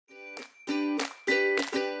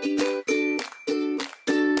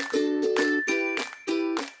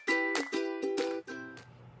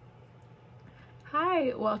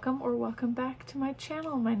welcome back to my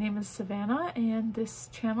channel. My name is Savannah and this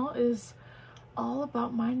channel is all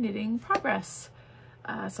about my knitting progress.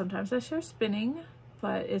 Sometimes I share spinning,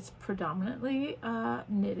 but it's predominantly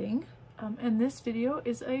knitting. And this video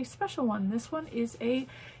is a special one. This one is a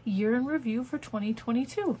year in review for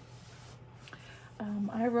 2022.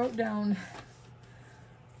 I wrote down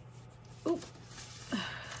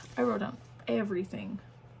everything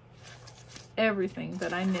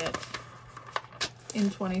that I knit in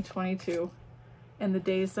 2022 and the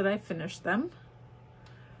days that I finished them.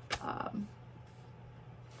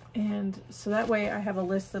 And so that way I have a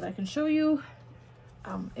list that I can show you.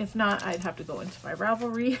 If not, I'd have to go into my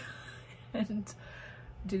Ravelry and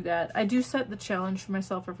do that. I do set the challenge for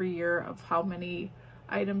myself every year of how many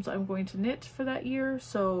items I'm going to knit for that year.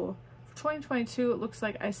 So for 2022, it looks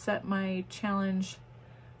like I set my challenge,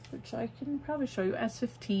 which I can probably show you, as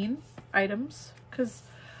 15 items, because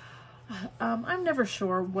I'm never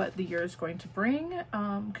sure what the year is going to bring.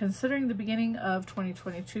 Considering the beginning of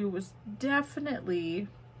 2022 was definitely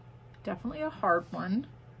a hard one.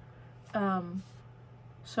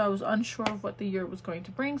 So I was unsure of what the year was going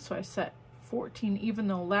to bring, so I set 15,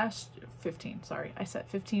 I set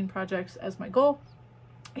 15 projects as my goal,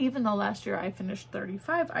 even though last year I finished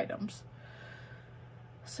 35 items.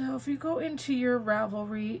 So if you go into your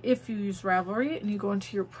Ravelry, if you use Ravelry, and you go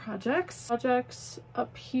into your projects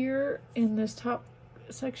up here in this top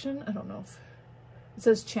section, I don't know if it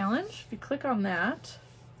says challenge. If you click on that,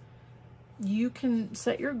 you can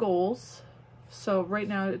set your goals. So right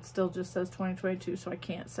now it still just says 2022, so I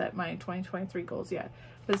can't set my 2023 goals yet.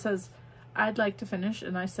 But it says I'd like to finish,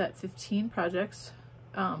 and I set 15 projects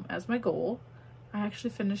as my goal. I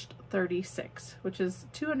actually finished 36, which is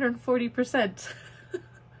 240%.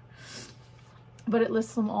 But it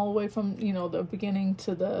lists them all the way from, you know, the beginning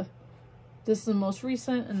to this is the most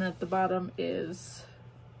recent, and at the bottom is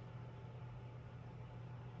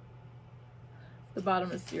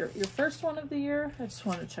your first one of the year. I just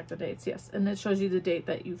want to check the dates. Yes, and it shows you the date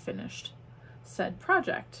that you finished said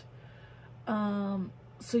project. So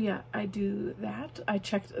yeah, I do that. I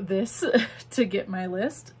checked this to get my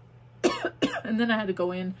list. And then I had to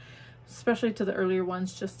go in, especially to the earlier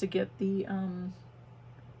ones, just to get the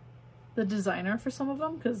designer for some of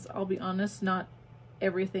them, because I'll be honest, not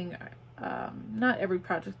every project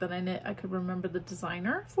that I knit I could remember the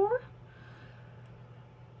designer for.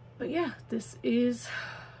 But yeah, this is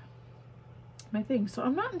my thing. So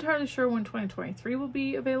I'm not entirely sure when 2023 will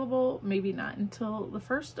be available. Maybe not until the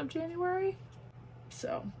 1st of January.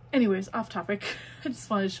 So anyways, off topic. I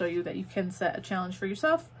just wanted to show you that you can set a challenge for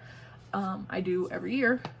yourself. I do every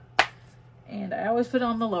year, and I always put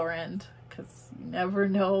on the lower end, because you never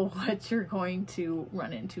know what you're going to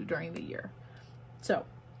run into during the year. So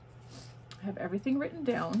I have everything written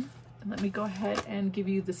down, and let me go ahead and give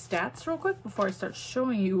you the stats real quick before I start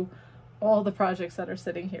showing you all the projects that are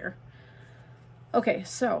sitting here. Okay,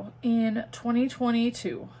 so in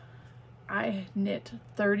 2022, I knit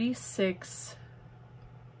 36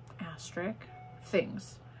 asterisk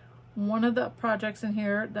things. One of the projects in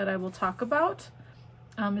here that I will talk about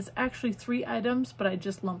is actually 3 items, but I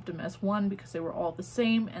just lumped them as one because they were all the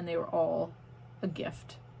same and they were all a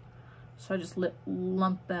gift. So I just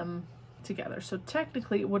lumped them together. So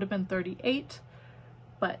technically it would have been 38,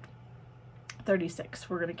 but 36.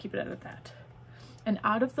 We're going to keep it at that. And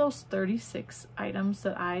out of those 36 items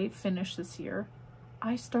that I finished this year,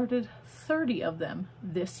 I started 30 of them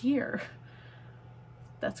this year.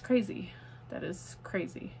 That's crazy. That is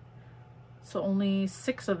crazy. So only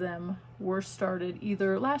 6 of them were started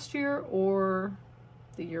either last year or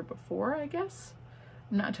the year before, I guess.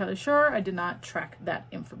 I'm not entirely sure. I did not track that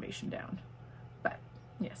information down. But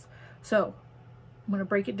yes. So I'm going to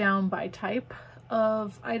break it down by type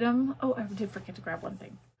of item. Oh, I did forget to grab one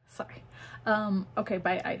thing. Sorry. Okay,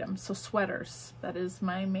 by item. So sweaters. That is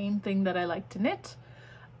my main thing that I like to knit.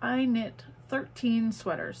 I knit 13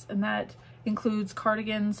 sweaters, and that includes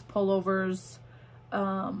cardigans, pullovers,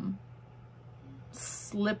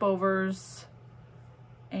 slipovers,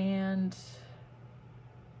 and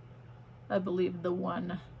I believe the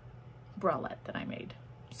one bralette that I made.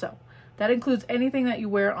 So that includes anything that you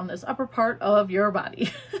wear on this upper part of your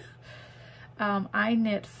body. I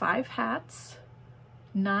knit 5 hats,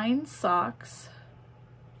 9 socks,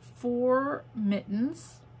 4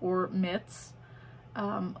 mittens or mitts,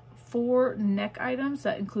 4 neck items,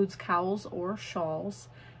 that includes cowls or shawls,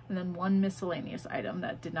 and then 1 miscellaneous item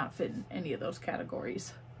that did not fit in any of those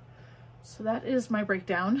categories. So that is my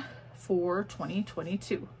breakdown for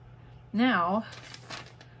 2022. Now,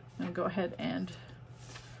 I'm gonna go ahead and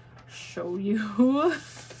show you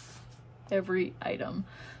every item.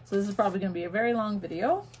 So this is probably going to be a very long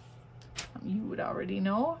video. You would already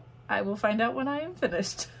know. I will find out when I am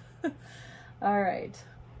finished. All right.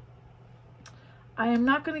 I am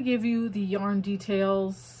not going to give you the yarn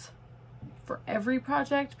details for every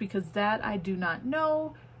project because that I do not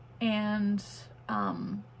know, and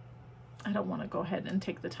I don't want to go ahead and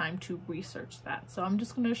take the time to research that. So I'm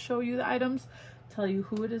just going to show you the items, tell you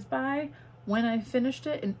who it is by, when I finished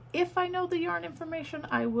it, and if I know the yarn information,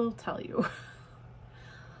 I will tell you.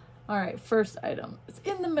 All right, first item. It's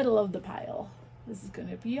in the middle of the pile. This is going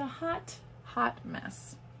to be a hot, hot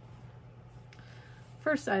mess.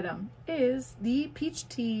 First item is the peach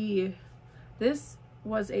tea. This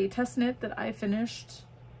was a test knit that I finished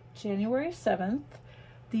January 7th.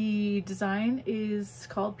 The design is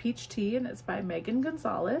called Peach Tea and it's by Megan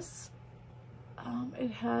Gonzalez.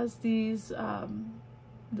 It has these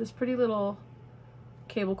this pretty little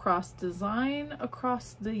cable cross design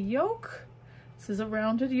across the yoke. This is a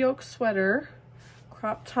rounded yoke sweater,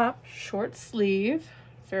 crop top, short sleeve,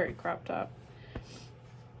 very crop top.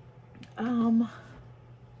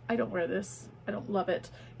 I don't wear this. I don't love it.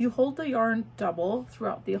 You hold the yarn double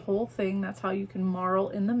throughout the whole thing. That's how you can marl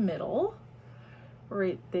in the middle.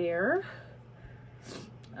 Right there.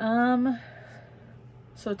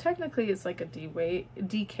 So technically it's like a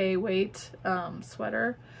DK weight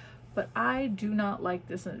sweater, but I do not like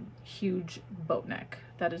this huge boat neck.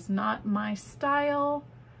 That is not my style.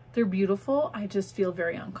 They're beautiful. I just feel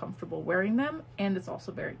very uncomfortable wearing them, and it's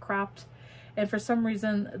also very cropped. And for some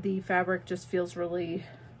reason, the fabric just feels really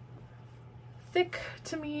thick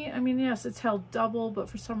to me. I mean, yes, it's held double, but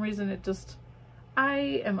for some reason it just,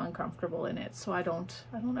 I am uncomfortable in it, so I don't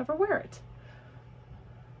ever wear it.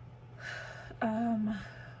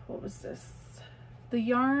 What was this? The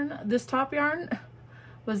yarn, this top yarn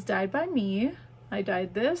was dyed by me. I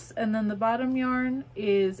dyed this, and then the bottom yarn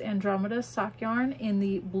is Andromeda sock yarn in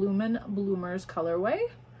the Bloomin' Bloomers colorway.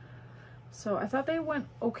 So I thought they went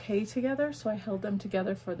okay together, so I held them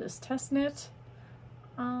together for this test knit.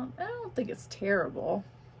 I don't think it's terrible,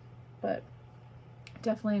 but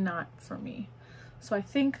definitely not for me. So I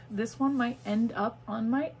think this one might end up on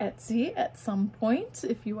my Etsy at some point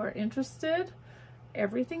if you are interested.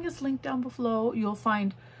 Everything is linked down below. You'll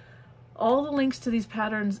find all the links to these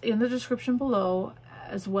patterns in the description below,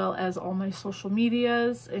 as well as all my social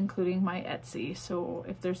medias, including my Etsy. So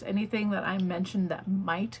if there's anything that I mentioned that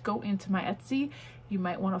might go into my Etsy, you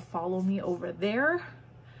might want to follow me over there,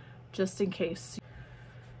 just in case.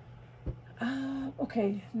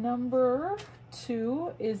 Okay, number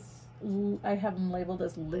 2 is, I have them labeled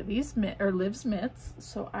as Liv's mitts.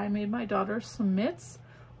 So I made my daughter some mitts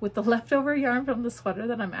with the leftover yarn from the sweater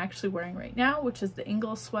that I'm actually wearing right now, which is the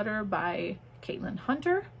Ingle sweater by Caitlin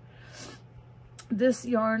Hunter. This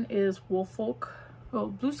yarn is Blue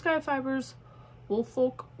Sky Fibers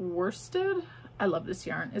Woolfolk Worsted. I love this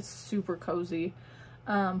yarn. It's super cozy.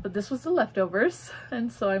 But this was the leftovers,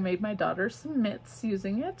 and so I made my daughter some mitts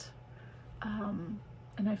using it.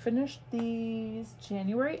 And I finished these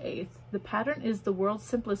January 8th. The pattern is the World's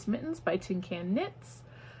Simplest Mittens by Tin Can Knits.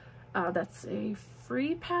 That's a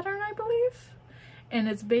free pattern, I believe. And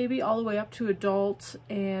it's baby all the way up to adult,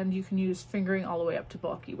 and you can use fingering all the way up to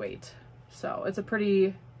bulky weight. So it's a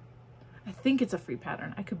pretty, I think it's a free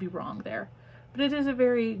pattern. I could be wrong there. But it is a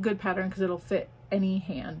very good pattern because it'll fit any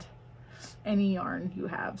hand, any yarn you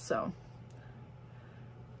have. So,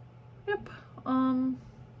 yep.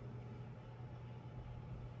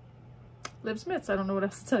 Liv's mitts. I don't know what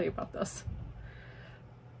else to tell you about this.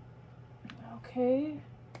 Okay.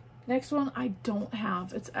 Next one I don't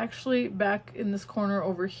have. It's actually back in this corner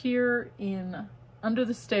over here under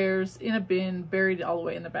the stairs in a bin, buried all the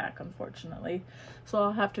way in the back, unfortunately. So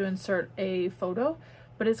I'll have to insert a photo,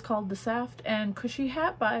 but it's called the Saft and Cushy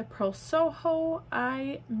Hat by Pearl Soho.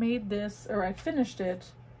 I made this, or I finished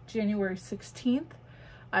it January 16th.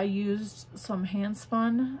 I used some hand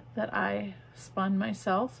spun that I spun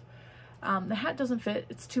myself. The hat doesn't fit,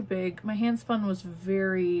 it's too big. My hand spun was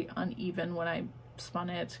very uneven when I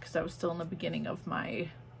spun it because I was still in the beginning of my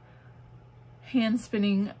hand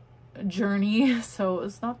spinning journey, so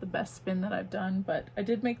it's not the best spin that I've done, but I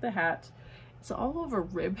did make the hat. It's all over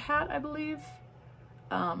rib hat, I believe,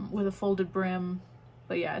 with a folded brim.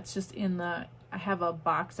 But yeah, it's just in the, I have a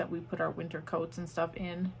box that we put our winter coats and stuff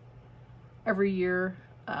in every year,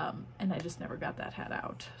 and I just never got that hat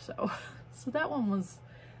out. So that one was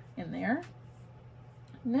in there.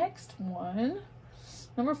 Next one,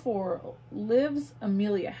 number 4, Liv's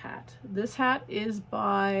Amelia hat. This hat is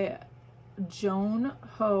by Joan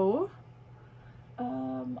Ho.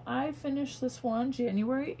 I finished this one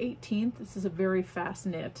January 18th. This is a very fast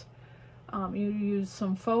knit. You use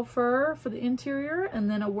some faux fur for the interior and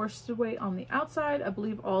then a worsted weight on the outside. I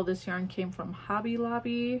believe all this yarn came from Hobby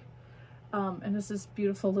Lobby. And this is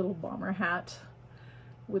beautiful little bomber hat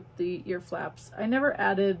with the ear flaps. I never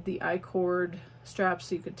added the I-cord straps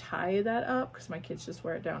so you could tie that up because my kids just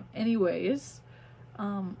wear it down anyways.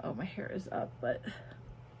 Oh, my hair is up, but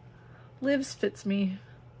Liv's fits me.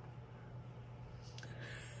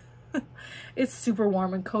 It's super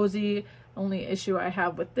warm and cozy. Only issue I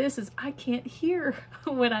have with this is I can't hear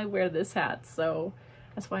when I wear this hat, so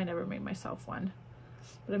that's why I never made myself one.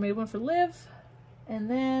 But I made one for Liv, and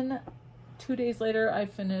then 2 days later I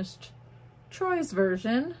finished Troy's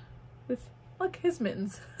version with, look, his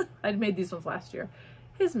mittens. I'd made these ones last year.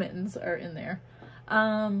 His mittens are in there.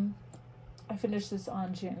 I finished this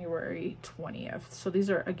on January 20th. So these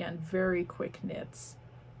are, again, very quick knits.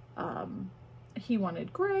 He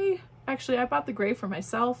wanted gray. Actually, I bought the gray for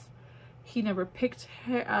myself. He never picked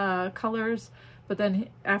colors, but then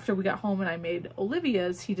after we got home and I made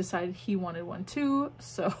Olivia's, he decided he wanted one too,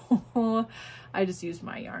 so I just used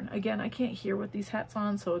my yarn. Again, I can't hear with these hats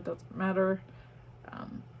on, so it doesn't matter.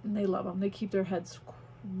 And they love them. They keep their heads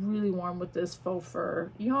really warm with this faux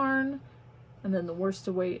fur yarn, and then the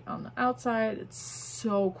worsted weight on the outside. It's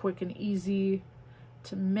so quick and easy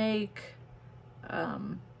to make.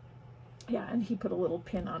 Yeah, and he put a little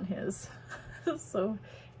pin on his, so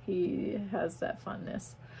he has that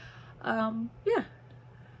funness. Yeah,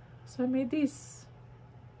 so I made these.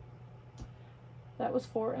 That was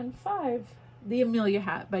 4 and 5. The Amelia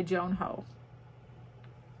hat by Joan Ho.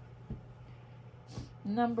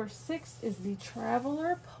 Number 6 is the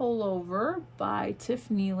Traveler Pullover by Tiff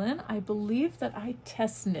Nealon. I believe that I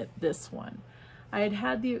test knit this one. I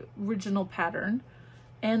had the original pattern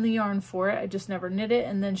and the yarn for it. I just never knit it,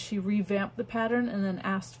 and then she revamped the pattern and then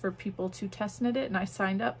asked for people to test knit it, and I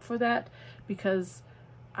signed up for that because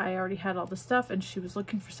I already had all the stuff and she was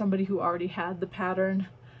looking for somebody who already had the pattern,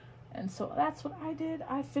 and so that's what I did.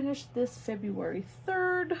 I finished this February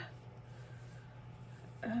 3rd.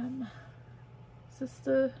 Is this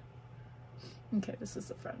the... Okay, this is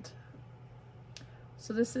the front.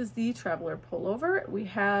 So this is the Traveler Pullover. We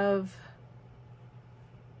have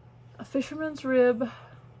a fisherman's rib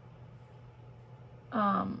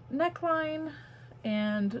neckline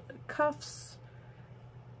and cuffs,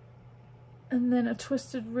 and then a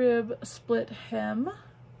twisted rib split hem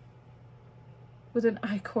with an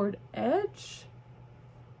I-cord edge.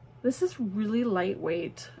 This is really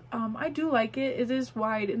lightweight. I do like it. It is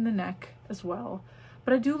wide in the neck as well,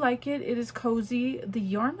 but I do like it. It is cozy. The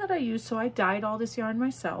yarn that I use, so I dyed all this yarn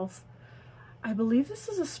myself. I believe this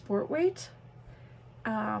is a sport weight.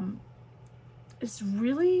 It's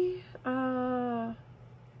really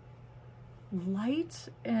light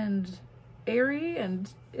and airy,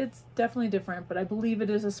 and it's definitely different, but I believe it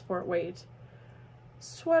is a sport weight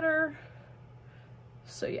sweater.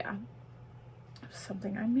 So yeah,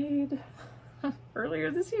 something I made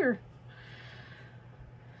earlier this year.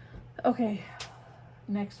 Okay,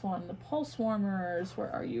 next one, the pulse warmers. Where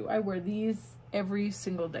are you? I wear these every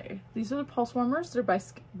single day. These are the pulse warmers. They're by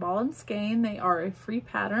Ball and Skein. They are a free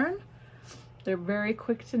pattern. They're very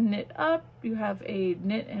quick to knit up. You have a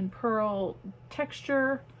knit and purl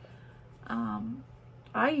texture.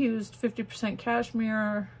 I used 50%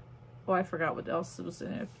 cashmere. Oh, I forgot what else was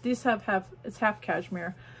in it. These it's half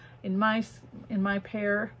cashmere in my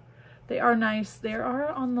pair. They are nice. They are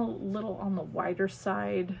on the wider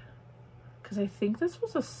side, because I think this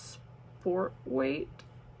was a sport weight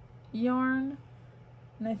yarn,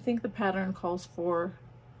 and I think the pattern calls for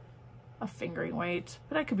a fingering weight,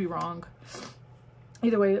 but I could be wrong.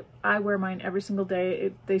 Either way, I wear mine every single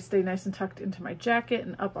day. They stay nice and tucked into my jacket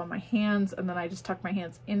and up on my hands, and then I just tuck my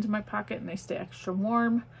hands into my pocket and they stay extra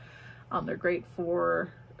warm. They're great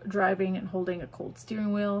for driving and holding a cold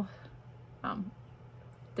steering wheel.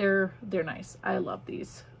 They're nice. I love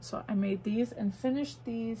these. So I made these and finished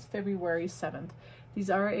these February 7th. These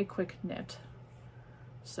are a quick knit.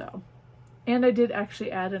 So, and I did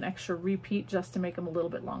actually add an extra repeat just to make them a little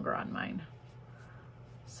bit longer on mine.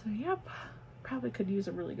 So yep, probably could use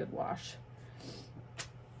a really good wash.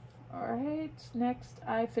 All right, next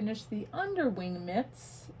I finished the underwing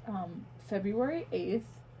mitts, February 8th.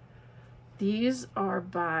 These are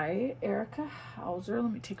by Erica Hauser.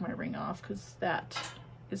 Let me take my ring off because that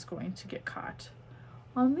is going to get caught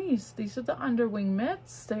on these. These are the underwing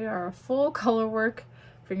mitts. They are a full colorwork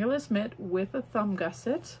fingerless mitt with a thumb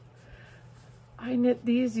gusset. I knit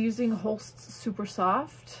these using Holst's Super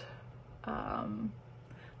Soft.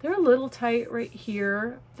 They're a little tight right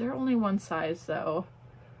here. They're only one size though.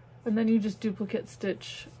 And then you just duplicate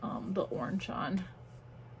stitch the orange on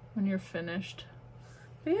when you're finished.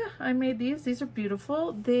 But yeah, I made these. These are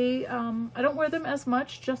beautiful. They, I don't wear them as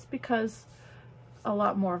much just because a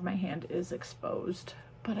lot more of my hand is exposed.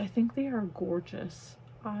 But I think they are gorgeous.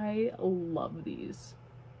 I love these.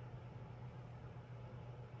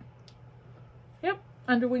 Yep,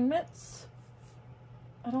 underwing mitts.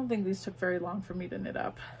 I don't think these took very long for me to knit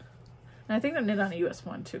up. And I think I knit on a US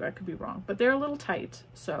one too. I could be wrong. But they're a little tight,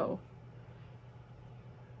 so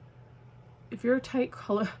if you're a tight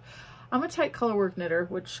color... I'm a tight color work knitter,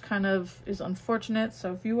 which kind of is unfortunate.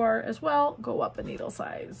 So if you are as well, go up a needle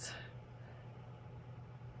size.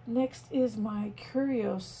 Next is my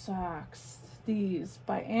Curio socks. These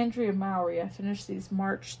by Andrea Mowry. I finished these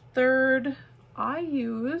March 3rd. I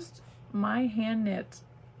used my hand knit,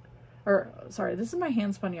 or sorry, this is my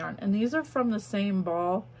hand spun yarn, and these are from the same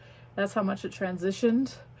ball. That's how much it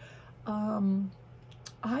transitioned.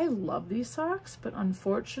 I love these socks, but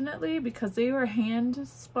unfortunately, because they were hand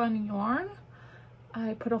spun yarn,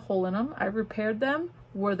 I put a hole in them. I repaired them,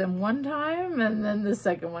 wore them one time, and then the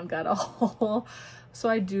second one got a hole. So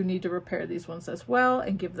I do need to repair these ones as well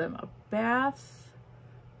and give them a bath.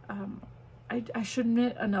 I should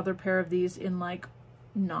knit another pair of these in like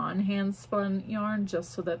non-hand spun yarn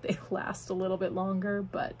just so that they last a little bit longer,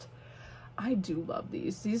 but I do love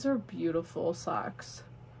these. These are beautiful socks.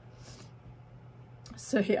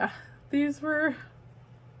 So yeah, these were,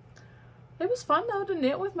 it was fun though to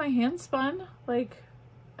knit with my hand spun. Like,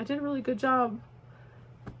 I did a really good job.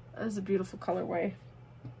 It's a beautiful colorway.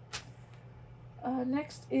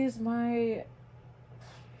 Next is my,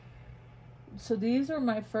 so these are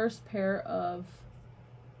my first pair of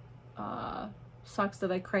socks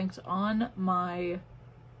that I cranked on my,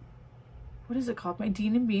 what is it called? My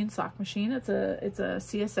Dean & Bean sock machine. It's a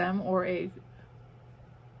CSM, or a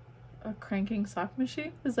cranking sock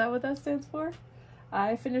machine. Is that what that stands for?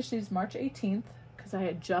 I finished these March 18th because I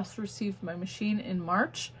had just received my machine in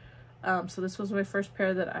March. So this was my first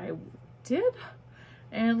pair that I did.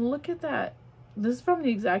 And look at that. This is from the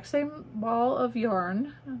exact same ball of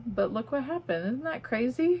yarn, but look what happened. Isn't that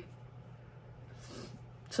crazy?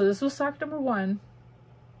 So this was sock number 1,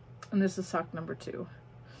 and this is sock number 2.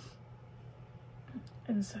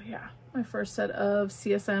 And so yeah, my first set of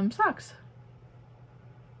CSM socks.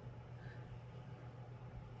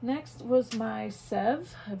 Next was my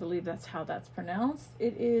Sev. I believe that's how that's pronounced.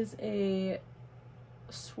 It is a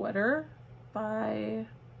sweater by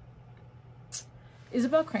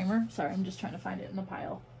Isabel Kramer. Sorry, I'm just trying to find it in the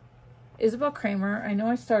pile. Isabel Kramer. I know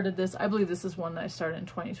I started this. I believe this is one that I started in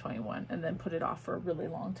 2021 and then put it off for a really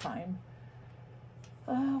long time.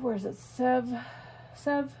 Where is it? Sev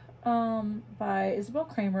by Isabel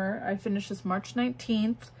Kramer. I finished this March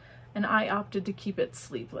 19th and I opted to keep it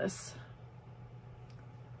sleeveless.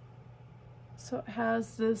 So it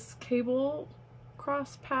has this cable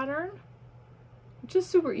cross pattern, which is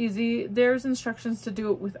super easy. There's instructions to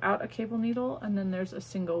do it without a cable needle, and then there's a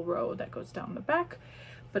single row that goes down the back.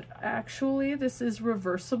 But actually this is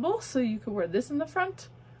reversible, so you could wear this in the front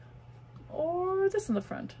or this in the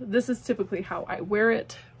front. This is typically how I wear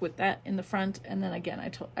it, with that in the front. And then again,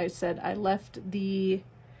 I said I left the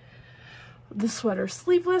sweater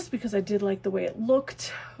sleeveless because I did like the way it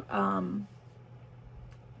looked.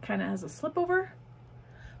 Kind of has a slip over.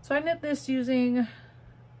 So I knit this using, it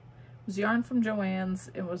was yarn from Joann's.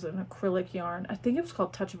 It was an acrylic yarn. I think it was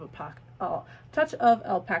called Touch of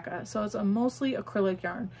Alpaca. So it's a mostly acrylic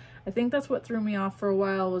yarn. I think that's what threw me off for a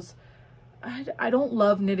while, was I don't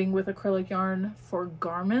love knitting with acrylic yarn for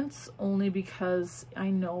garments, only because I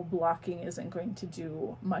know blocking isn't going to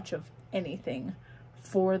do much of anything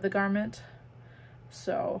for the garment.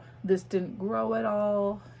 So this didn't grow at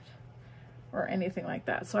all or anything like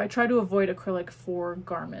that. So I try to avoid acrylic for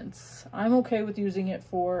garments. I'm okay with using it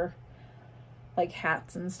for like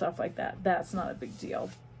hats and stuff like that. That's not a big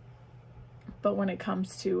deal. But when it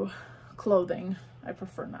comes to clothing, I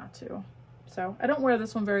prefer not to. So I don't wear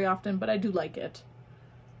this one very often, but I do like it.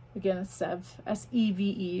 Again, it's Sev,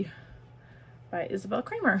 S-E-V-E, by Isabel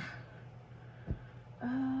Kramer.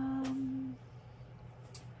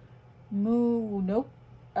 Nope,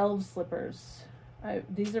 Elves Slippers.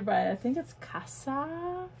 These are by, I think it's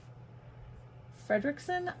Casa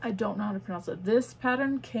Fredrickson. I don't know how to pronounce it. This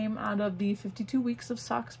pattern came out of the 52 Weeks of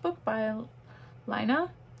Socks book by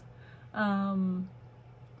Lina.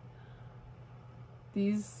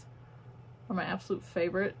 These are my absolute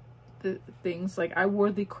favorite things. Like, I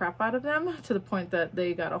wore the crap out of them to the point that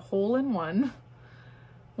they got a hole in one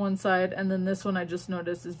side, and then this one I just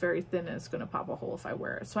noticed is very thin and it's going to pop a hole if I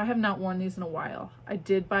wear it. So I have not worn these in a while. I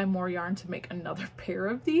did buy more yarn to make another pair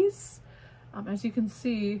of these. As you can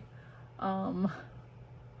see,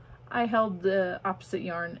 I held the opposite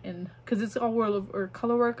yarn in, because it's all or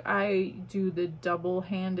color work. I do the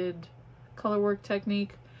double-handed color work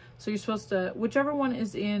technique. So you're supposed to, whichever one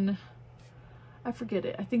is in, I forget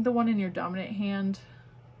it. I think the one in your dominant hand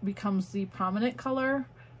becomes the prominent color.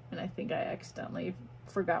 And I think I accidentally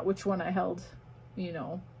forgot which one I held, you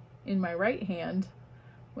know, in my right hand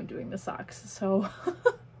when doing the socks. So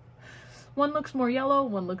one looks more yellow,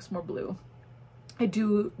 one looks more blue. I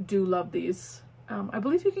do love these. I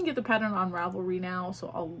believe you can get the pattern on Ravelry now,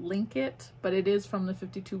 so I'll link it, but it is from the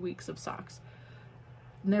 52 weeks of socks.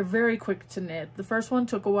 And they're very quick to knit. The first one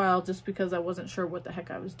took a while just because I wasn't sure what the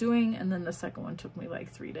heck I was doing, and then the second one took me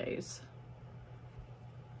like 3 days.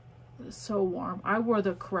 It was so warm. I wore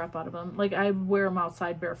the crap out of them. Like, I wear them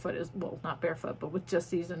outside barefoot, well, not barefoot, but with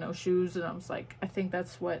just these and no shoes, and I was like, I think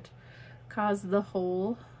that's what caused the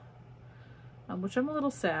hole, which I'm a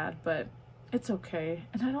little sad, but it's okay.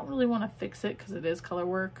 And I don't really want to fix it because it is color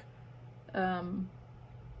work. I'm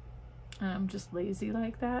just lazy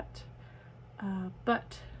like that.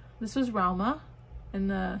 But this is Rauma in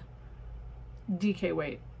the DK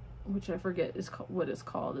weight, which I forget is what it's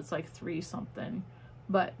called. It's like 3 something,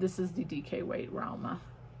 but this is the DK weight Rauma.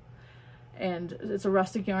 And it's a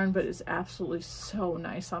rustic yarn, but it's absolutely so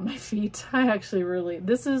nice on my feet. I actually really,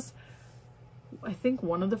 this is, I think,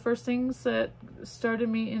 one of the first things that started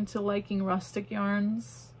me into liking rustic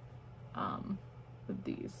yarns with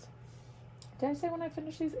these. Did I say when I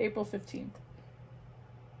finished these? April 15th.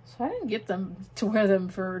 So I didn't get them to wear them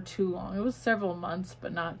for too long. It was several months,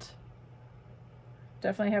 but not,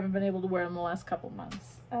 definitely haven't been able to wear them the last couple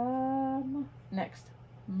months. Next,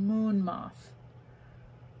 Moon Moth.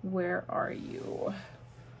 Where are you?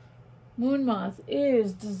 Moon Moth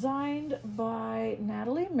is designed by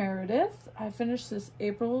Natalie Meredith. I finished this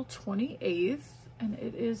April 28th, and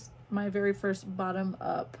it is my very first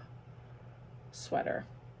bottom-up sweater.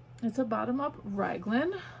 It's a bottom-up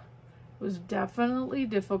raglan. It was definitely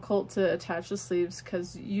difficult to attach the sleeves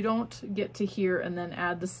because you don't get to here and then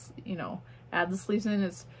add this, you know, add the sleeves in.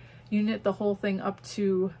 It's, you knit the whole thing up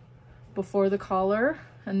to before the collar,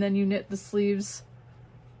 and then you knit the sleeves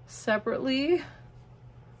separately.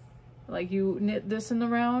 Like, you knit this in the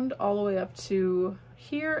round all the way up to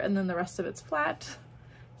here, and then the rest of it's flat.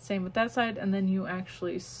 Same with that side, and then you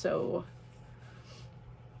actually sew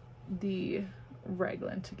the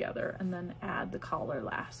raglan together and then add the collar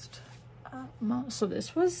last. So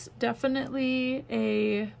this was definitely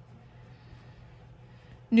a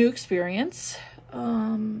new experience.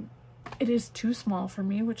 It is too small for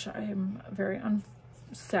me, which I am very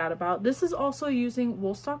sad about. This is also using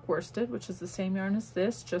Woolstock Worsted, which is the same yarn as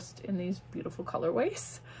this, just in these beautiful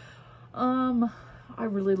colorways. I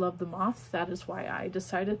really love the moth. That is why I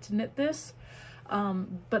decided to knit this.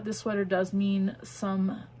 But this sweater does mean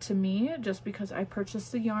some to me just because I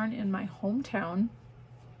purchased the yarn in my hometown.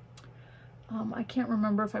 I can't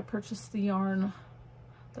remember if I purchased the yarn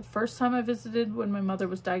the first time I visited when my mother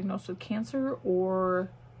was diagnosed with cancer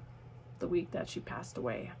or the week that she passed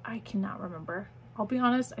away. I cannot remember. I'll be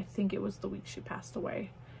honest, I think it was the week she passed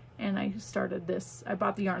away. And I started this, I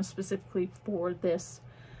bought the yarn specifically for this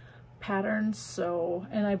pattern, so,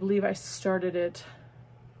 and I believe I started it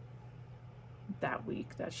that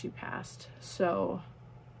week that she passed. So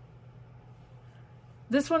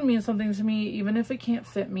this one means something to me, even if it can't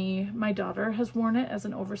fit me. My daughter has worn it as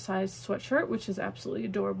an oversized sweatshirt, which is absolutely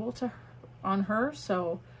adorable to her, on her,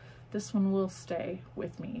 so this one will stay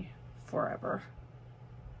with me forever.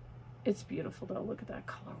 It's beautiful though. Look at that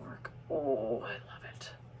color work. Oh, I love it.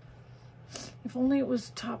 If only it was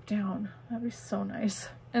top down. That'd be so nice.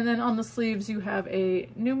 And then on the sleeves you have a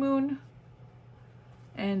new moon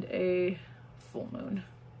and a full moon.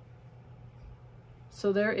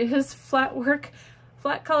 So there is flat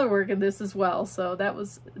color work in this as well. So that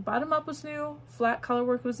was, bottom up was new, flat color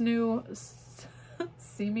work was new,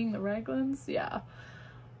 seaming the raglans, yeah.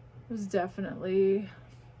 It was definitely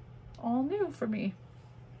all new for me.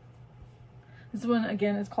 This one,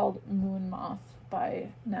 again, is called Moon Moth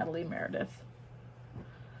by Natalie Meredith.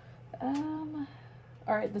 All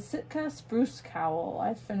right, the Sitka Spruce Cowl.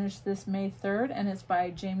 I finished this May 3rd, and it's by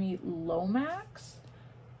Jamie Lomax.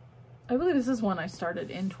 I believe this is one I started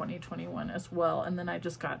in 2021 as well, and then I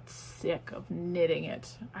just got sick of knitting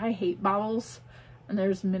it. I hate bobbles, and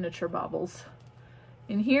there's miniature bobbles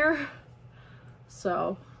in here.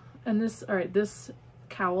 So, and this, all right, this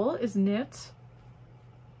cowl is knit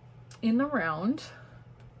in the round,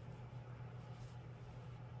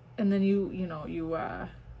 and then you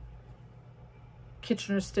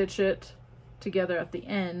Kitchener stitch it together at the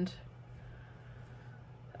end.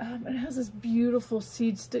 It has this beautiful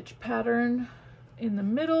seed stitch pattern in the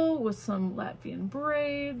middle with some Latvian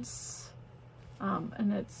braids.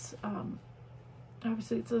 And it's,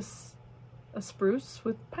 obviously it's a spruce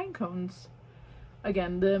with pine cones.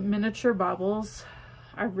 Again, the miniature baubles,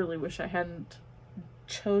 I really wish I hadn't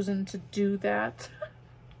chosen to do that.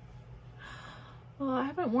 Well, I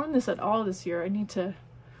haven't worn this at all this year. I need to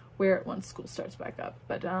wear it once school starts back up.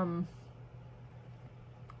 But I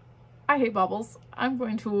hate baubles. I'm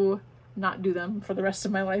going to not do them for the rest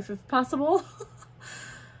of my life if possible.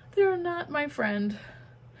 They're not my friend.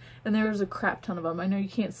 And there's a crap ton of them. I know you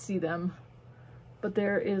can't see them, but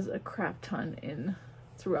there is a crap ton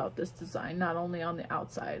throughout this design, not only on the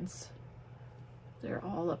outsides. They're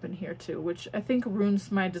all up in here too, which I think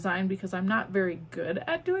ruins my design because I'm not very good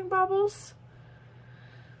at doing baubles.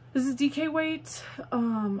 This is DK weight.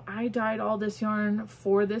 I dyed all this yarn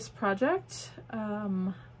for this project.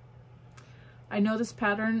 I know this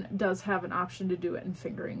pattern does have an option to do it in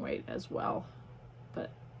fingering weight as well,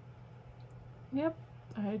 but yep,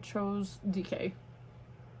 I chose DK.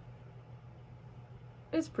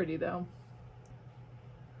 It's pretty though.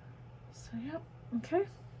 So yep, okay.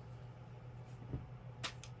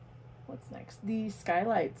 What's next? The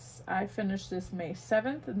Skylights. I finished this May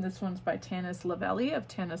 7th, and this one's by Tanis Lavelli of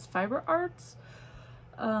Tanis Fiber Arts.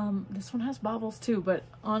 This one has baubles too, but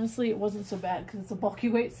honestly it wasn't so bad because it's a bulky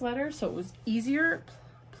weight sweater, so it was easier.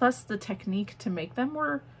 Plus the technique to make them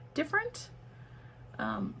were different.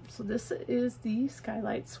 So this is the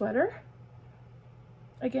Skylight sweater.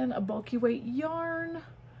 Again, a bulky weight yarn.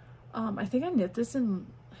 I think I knit this in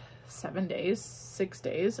 7 days, 6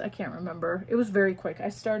 days, I can't remember. It was very quick. I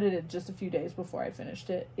started it just a few days before I finished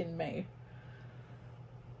it in May.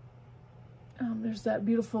 There's that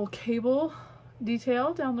beautiful cable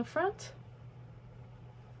detail down the front.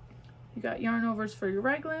 You got yarn overs for your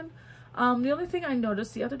raglan. The only thing I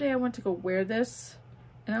noticed the other day, I went to go wear this,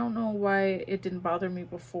 and I don't know why it didn't bother me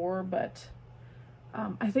before, but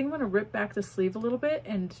I think I'm going to rip back the sleeve a little bit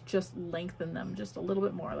and just lengthen them just a little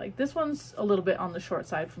bit more. Like this one's a little bit on the short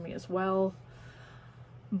side for me as well,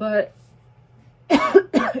 but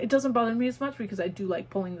it doesn't bother me as much because I do like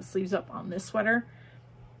pulling the sleeves up on this sweater.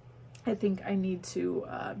 I think I need to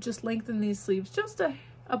just lengthen these sleeves just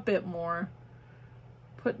a bit more.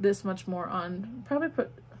 Put this much more on, probably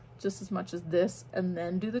put just as much as this, and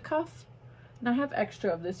then do the cuff. And I have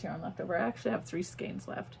extra of this yarn left over. I actually have 3 skeins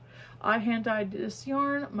left. I hand dyed this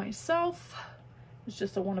yarn myself. It's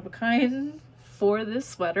just a one of a kind for this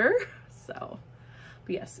sweater. So,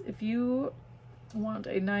 but yes, if you want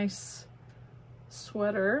a nice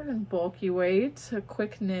sweater and bulky weight, a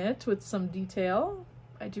quick knit with some detail,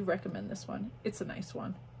 I do recommend this one. It's a nice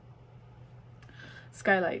one.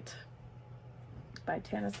 Skylight by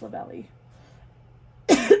Tanis Lavelli.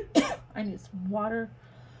 I need some water.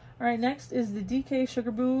 All right, next is the DK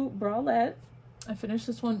Sugar Boo bralette. I finished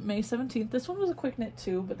this one May 17th. This one was a quick knit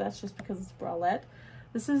too, but that's just because it's bralette.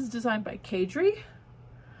 This is designed by Kadri.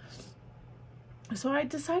 So I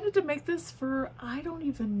decided to make this for, I don't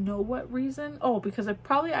even know what reason. Oh, because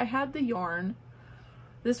I had the yarn.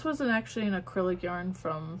 This was actually an acrylic yarn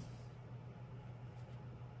from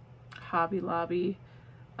Hobby Lobby.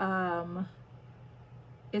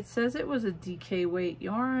 It says it was a DK weight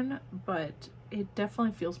yarn, but it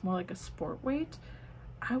definitely feels more like a sport weight.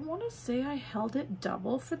 I want to say I held it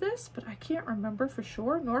double for this, but I can't remember for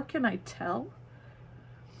sure, nor can I tell.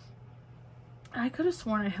 I could have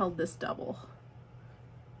sworn I held this double.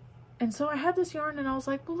 And so I had this yarn and I was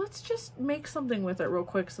like, well, let's just make something with it real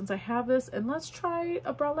quick since I have this, and let's try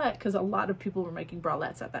a bralette, because a lot of people were making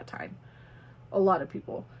bralettes at that time. A lot of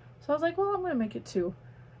people. So I was like, well, I'm going to make it too.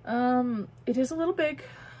 It is a little big.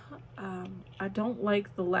 I don't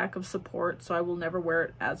like the lack of support, so I will never wear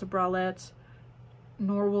it as a bralette,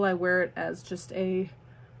 nor will I wear it as just a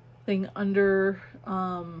thing under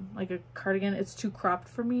like a cardigan. It's too cropped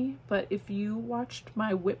for me. But if you watched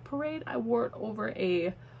my whip parade, I wore it over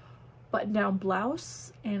a button-down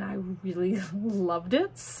blouse and I really loved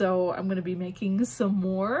it. So I'm going to be making some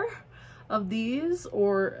more of these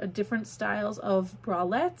or different styles of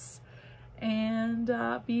bralettes and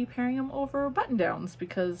be pairing them over button-downs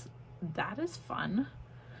because that is fun.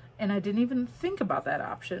 And I didn't even think about that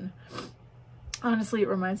option. Honestly, it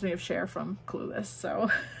reminds me of Cher from Clueless, so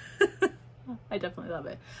I definitely love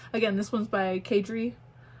it. Again, this one's by Kadri.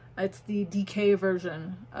 It's the DK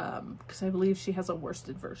version, because I believe she has a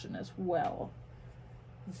worsted version as well.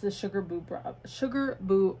 It's the Sugar Boo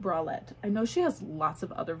bralette. I know she has lots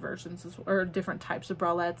of other versions, or different types of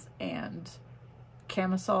bralettes and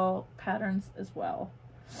camisole patterns as well.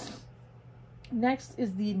 Next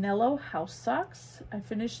is the Nello House Socks. I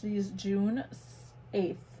finished these June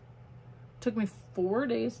 8th. took me 4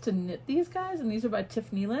 days to knit these guys, and these are by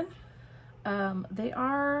Tiff Nealon. They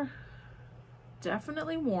are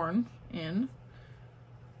definitely worn in.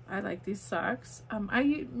 I like these socks.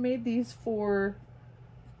 I made these for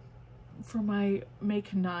my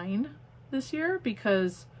Make 9 this year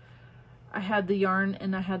because I had the yarn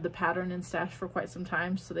and I had the pattern in stash for quite some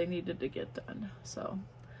time, so they needed to get done. So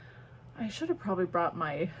I should have probably brought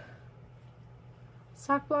my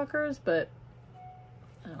sock blockers, but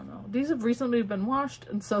I don't know. These have recently been washed,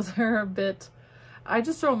 and so they're a bit, I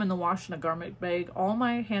just throw them in the wash in a garment bag. All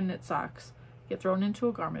my hand knit socks get thrown into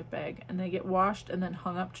a garment bag and they get washed and then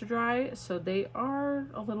hung up to dry, so they are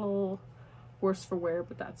a little worse for wear,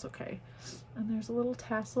 but that's okay. And there's a little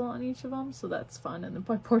tassel on each of them, so that's fun. And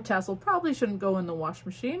my poor tassel probably shouldn't go in the wash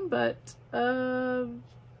machine, but oh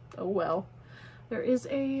well. There is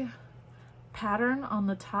a pattern on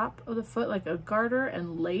the top of the foot, like a garter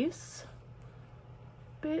and lace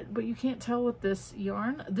bit, but you can't tell with this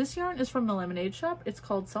yarn. This yarn is from the Lemonade Shop. It's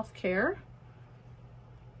called Self-Care,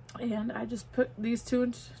 and I just put these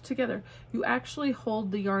two together. You actually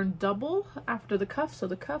hold the yarn double after the cuff, so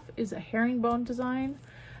the cuff is a herringbone design,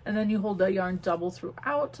 and then you hold the yarn double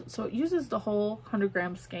throughout, so it uses the whole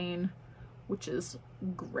 100-gram skein, which is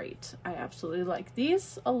great. I absolutely like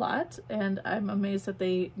these a lot, and I'm amazed that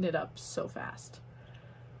they knit up so fast.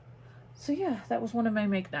 So yeah, that was one of my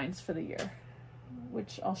Make 9s for the year,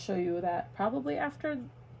 which I'll show you that probably after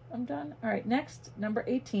I'm done. All right, next, number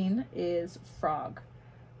 18 is Frog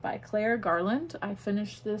by Claire Garland. I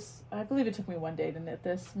finished this, I believe it took me 1 day to knit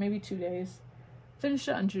this, maybe 2 days. Finished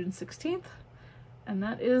it on June 16th, and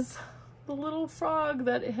that is the little frog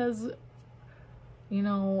that has, you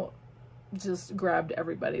know, just grabbed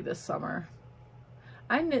everybody this summer.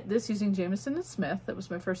 I knit this using Jamieson & Smith. That was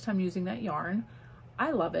my first time using that yarn.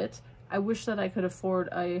 I love it. I wish that I could afford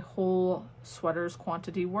a whole sweater's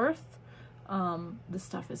quantity worth. This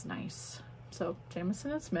stuff is nice. So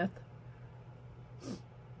Jamieson & Smith.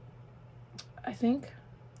 I think,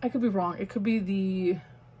 I could be wrong. It could be the,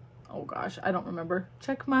 oh gosh, I don't remember.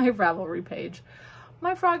 Check my Ravelry page.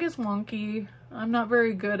 My frog is wonky. I'm not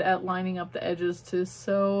very good at lining up the edges to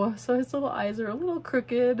sew, so his little eyes are a little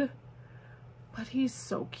crooked, but he's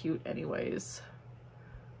so cute anyways.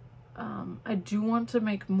 I do want to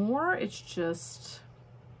make more. It's just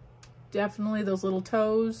definitely those little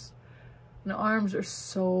toes and arms are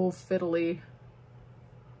so fiddly.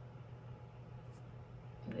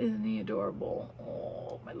 Isn't he adorable?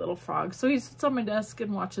 Oh, my little frog. So he sits on my desk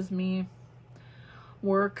and watches me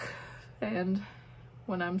work, and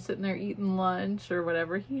when I'm sitting there eating lunch or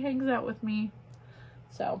whatever, he hangs out with me.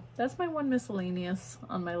 So that's my one miscellaneous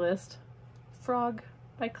on my list. Frog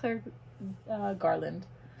by Claire Garland.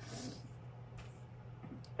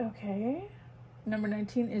 Okay, number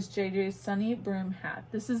 19 is JJ's Sunny Brim Hat.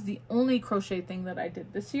 This is the only crochet thing that I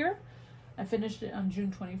did this year. I finished it on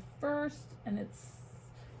June 21st, and it's,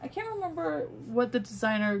 I can't remember what the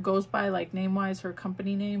designer goes by, like name-wise, her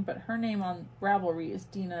company name, but her name on Ravelry is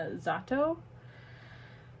Dina Zato.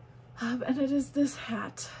 And it is this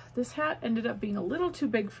hat. This hat ended up being a little too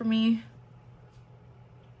big for me,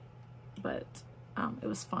 but it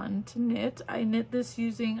was fun to knit. I knit this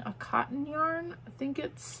using a cotton yarn. I think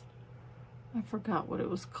it's, I forgot what it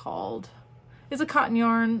was called. It's a cotton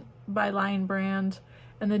yarn by Lion Brand.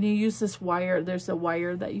 And then you use this wire. There's a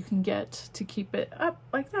wire that you can get to keep it up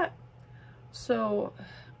like that. So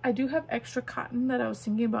I do have extra cotton that I was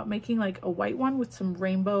thinking about making like a white one with some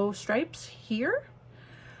rainbow stripes here.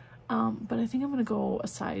 But I think I'm gonna go a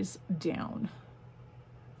size down.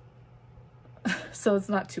 So it's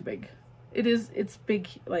not too big. It's big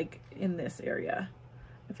like in this area.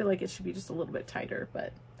 I feel like it should be just a little bit tighter,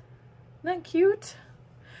 but isn't that cute?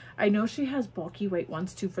 I know she has bulky weight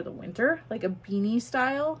ones too for the winter, like a beanie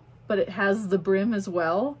style, but it has the brim as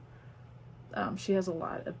well. She has a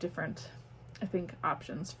lot of different, I think,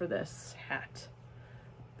 options for this hat.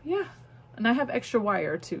 But yeah, and I have extra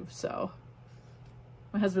wire too, so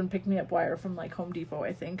my husband picked me up wire from like Home Depot,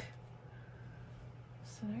 I think.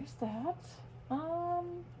 So there's that.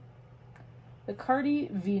 The Cardi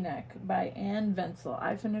V-neck by Ann Venzel.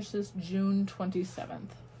 I finished this June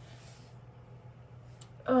 27th.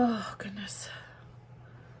 Oh goodness,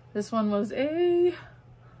 this one was a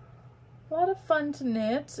lot of fun to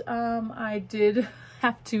knit. I did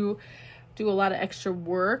have to do a lot of extra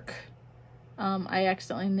work. I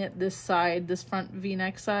accidentally knit this side, this front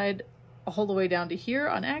V-neck side, all the way down to here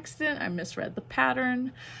on accident. I misread the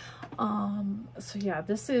pattern. So yeah,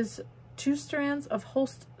 this is 2 strands of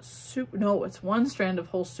Holst Super, no, it's 1 strand of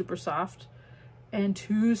Holst Super Soft and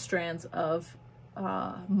 2 strands of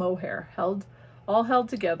mohair all held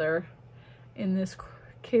together in this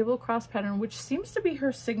cable cross pattern, which seems to be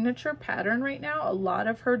her signature pattern right now. A lot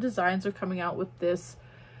of her designs are coming out with this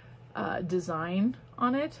design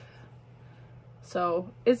on it.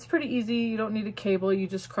 So it's pretty easy. You don't need a cable. You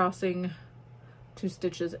just crossing 2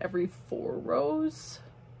 stitches every 4 rows.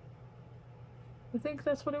 I think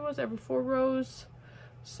that's what it was, every 4 rows.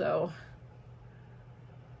 So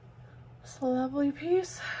it's a lovely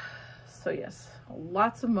piece. So yes,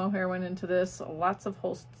 lots of mohair went into this, lots of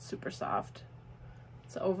whole super soft.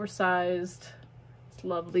 It's oversized, it's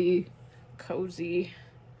lovely, cozy.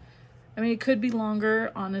 I mean, it could be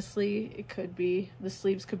longer, honestly. It could be, the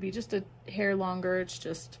sleeves could be just a hair longer. It's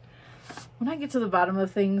just, when I get to the bottom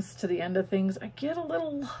of things, to the end of things, I get a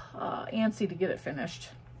little antsy to get it finished.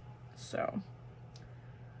 So,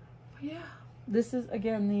 yeah, this is,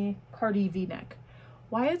 again, the Cardi V-neck.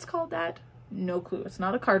 Why it's called that? No clue. It's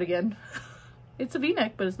not a cardigan. It's a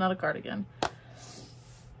V-neck, but it's not a cardigan.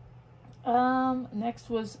 Next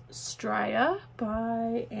was Straya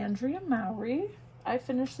by Andrea Mowry. I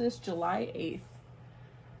finished this July 8th.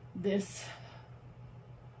 This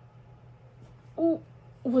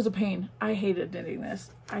was a pain. I hated knitting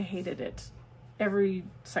this. I hated it. Every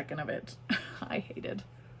second of it. I hated.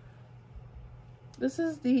 This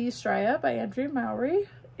is the Straya by Andrea Mowry.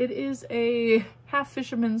 It is a half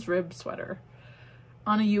fisherman's rib sweater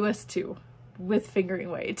on a US 2 with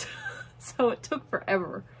fingering weight. So it took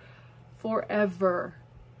forever.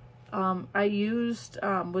 I used,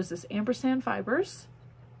 was this ampersand fibers.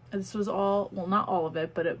 And this was all, well, not all of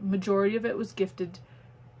it, but a majority of it was gifted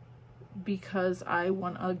because I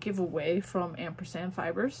won a giveaway from ampersand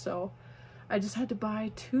fibers. So I just had to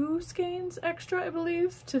buy 2 skeins extra, I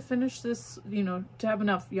believe, to finish this, you know, to have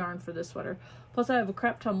enough yarn for this sweater. Plus I have a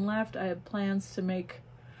crap ton left. I have plans to make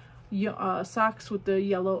socks with the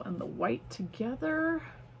yellow and the white together.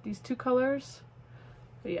 These 2 colors.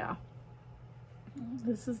 But yeah.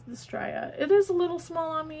 This is the Straya. It is a little small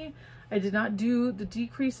on me. I did not do the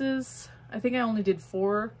decreases. I think I only did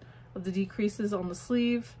 4 of the decreases on the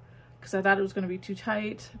sleeve because I thought it was going to be too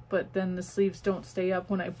tight, but then the sleeves don't stay up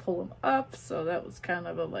when I pull them up, so that was kind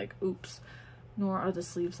of a like, oops. Nor are the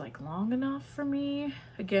sleeves like long enough for me.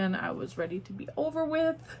 Again, I was ready to be over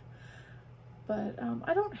with, but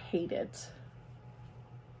I don't hate it.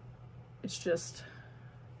 It's just,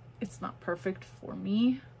 it's not perfect for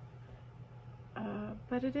me.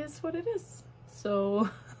 But it is what it is. So,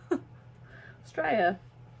 Straya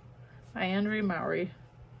by Andrea Mowry.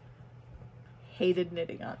 Hated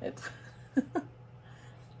knitting on it.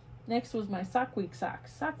 Next was my Sock Week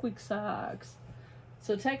socks. Sock Week socks.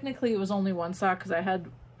 So technically it was only 1 sock because I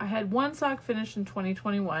had 1 sock finished in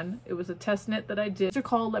 2021. It was a test knit that I did. They're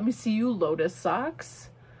called Let Me See You Lotus socks.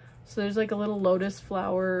 So there's like a little lotus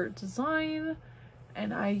flower design,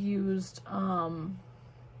 and I used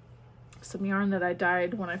some yarn that I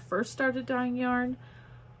dyed when I first started dyeing yarn.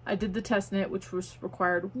 I did the test knit, which was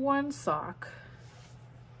required 1 sock.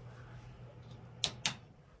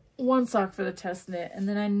 1 sock for the test knit, and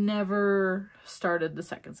then I never started the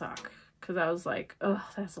 2nd sock because I was like, oh,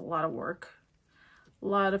 that's a lot of work. A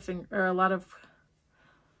lot of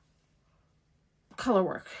color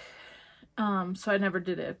work. So I never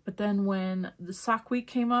did it. But then when the sock week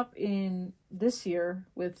came up in this year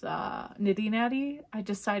with Nitty Natty, I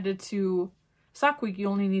decided to, sock week, you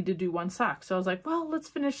only need to do 1 sock. So I was like, well, let's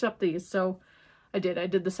finish up these. So I did. I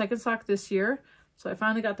did the 2nd sock this year. So I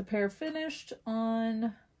finally got the pair finished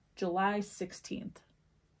on July 16th.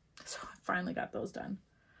 So I finally got those done.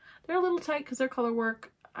 They're a little tight because they're color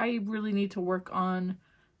work. I really need to work on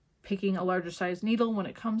picking a larger size needle when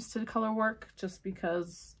it comes to color work, just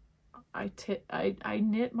because I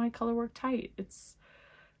knit my color work tight. It's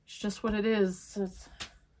just what it is. It's,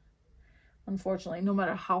 unfortunately, no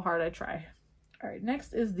matter how hard I try. All right,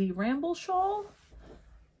 next is the Ramble Shawl.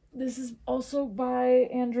 This is also by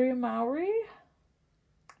Andrea Mowry.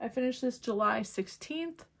 I finished this July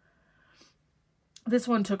 16th. This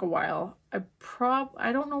one took a while.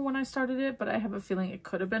 I don't know when I started it, but I have a feeling it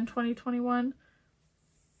could have been 2021.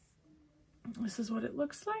 This is what it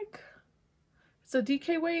looks like. It's a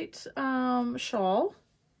DK weight shawl.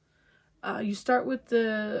 You start with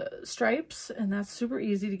the stripes, and that's super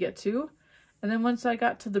easy to get to. And then once I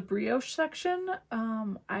got to the brioche section,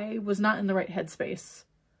 I was not in the right headspace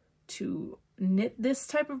to knit this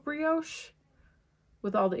type of brioche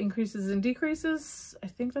with all the increases and decreases. I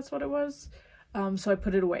think that's what it was. So I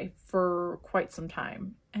put it away for quite some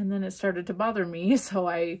time, and then it started to bother me. So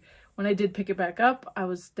when I did pick it back up, I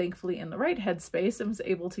was thankfully in the right headspace and was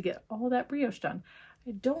able to get all that brioche done.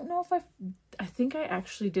 I don't know if I think I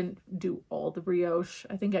actually didn't do all the brioche.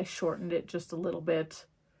 I think I shortened it just a little bit,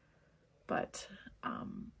 but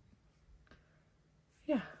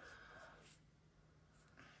yeah.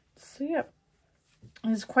 So yep,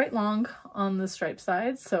 it's quite long on the stripe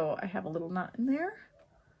side, so I have a little knot in there.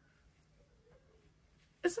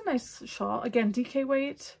 It's a nice shawl. Again, DK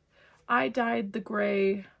weight. I dyed the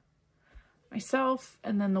gray myself,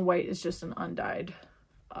 and then the white is just an undyed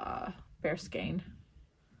bear skein.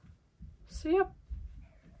 So yep,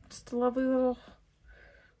 just a lovely little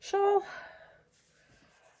shawl.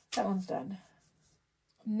 That one's done.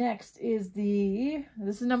 Next is this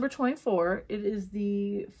is number 24. It is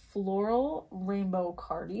the Floral Rainbow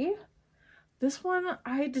Cardi. This one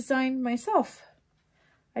I designed myself.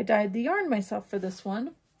 I dyed the yarn myself for this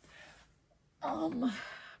one.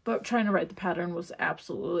 But trying to write the pattern was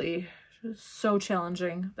absolutely so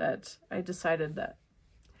challenging that I decided that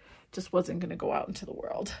it just wasn't going to go out into the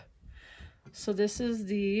world. So this is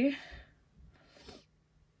the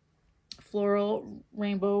Floral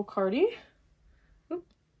Rainbow Cardi. Oop.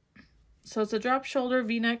 So it's a drop shoulder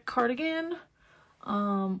V-neck cardigan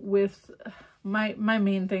with my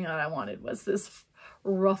main thing that I wanted was this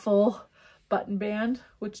ruffle button band,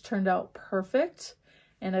 which turned out perfect.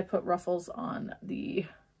 And I put ruffles on the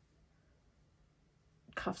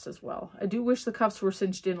cuffs as well. I do wish the cuffs were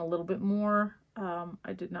cinched in a little bit more.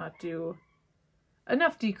 I did not do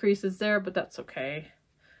enough decreases there, but that's okay.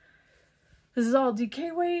 This is all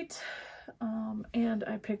DK weight. And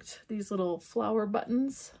I picked these little flower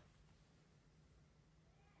buttons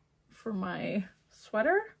for my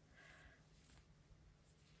sweater.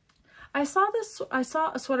 I saw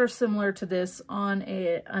a sweater similar to this on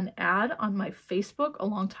an ad on my Facebook a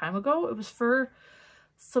long time ago. It was for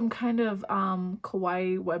some kind of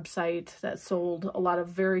kawaii website that sold a lot of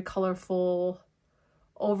very colorful,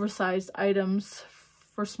 oversized items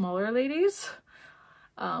for smaller ladies.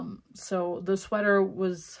 So the sweater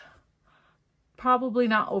was probably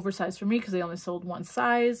not oversized for me because they only sold one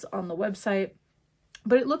size on the website.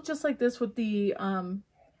 But it looked just like this with the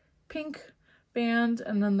pink band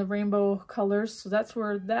and then the rainbow colors. So that's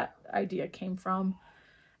where that idea came from.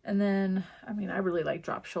 And then, I mean, I really like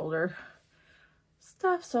drop shoulder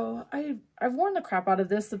stuff. So I've worn the crap out of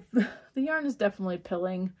this. The yarn is definitely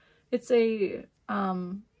pilling. It's a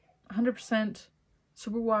 100%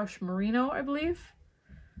 superwash merino, I believe.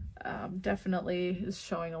 Definitely is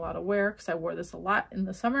showing a lot of wear because I wore this a lot in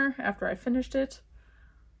the summer after I finished it.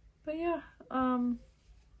 But yeah,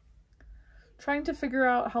 trying to figure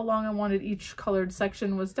out how long I wanted each colored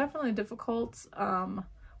section was definitely difficult.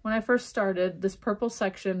 When I first started this purple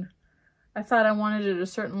section, I thought I wanted it a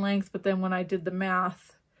certain length, but then when I did the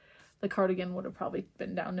math, the cardigan would have probably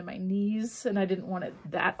been down to my knees, and I didn't want it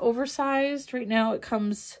that oversized. Right now it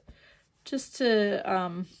comes just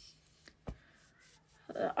to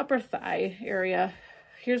the upper thigh area.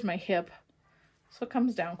 Here's my hip, so it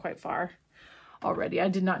comes down quite far already. I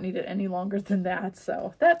did not need it any longer than that,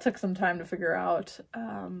 so that took some time to figure out.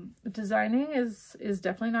 Designing is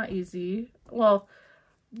definitely not easy. Well,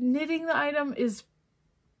 knitting the item is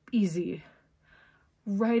easy.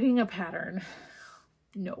 Writing a pattern,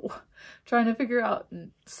 no. Trying to figure out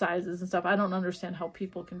sizes and stuff, I don't understand how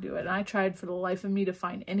people can do it. And I tried for the life of me to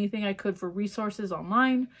find anything I could for resources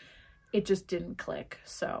online. It just didn't click,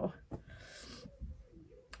 so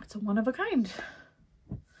it's a one of a kind.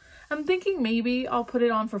 I'm thinking maybe I'll put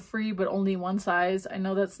it on for free, but only one size. I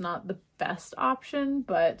know that's not the best option,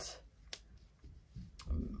 but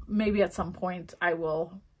maybe at some point I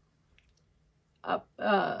will.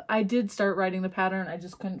 I did start writing the pattern. I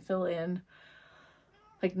just couldn't fill in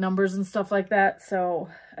like numbers and stuff like that. So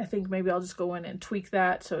I think maybe I'll just go in and tweak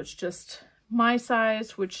that. So it's just my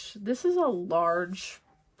size, which this is a large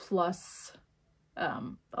plus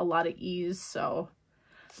a lot of ease. So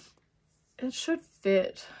it should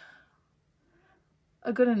fit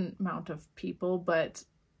a good amount of people, but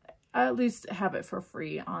I at least have it for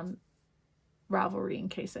free on Ravelry in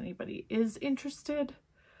case anybody is interested.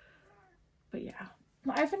 But yeah,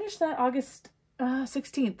 I finished that August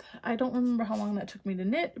 16th. I don't remember how long that took me to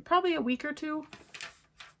knit. Probably a week or two.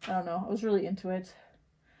 I don't know. I was really into it.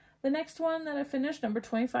 The next one that I finished, number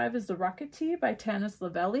 25, is the Rocket Tea by Tanis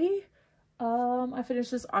Lavelli. I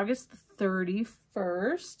finished this August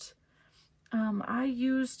 31st.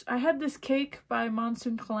 I had this cake by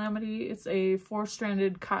Monsoon Calamity. It's a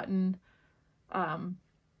 4-stranded cotton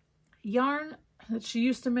yarn that she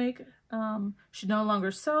used to make. She no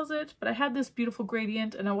longer sells it, but I had this beautiful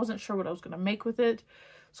gradient and I wasn't sure what I was going to make with it.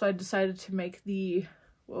 So I decided to make the,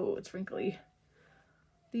 whoa, it's wrinkly,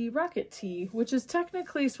 the Rocket Tea, which is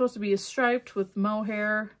technically supposed to be a striped with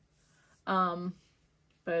mohair.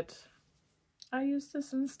 But I used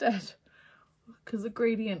this instead because the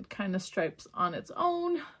gradient kind of stripes on its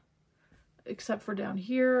own, except for down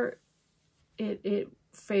here. It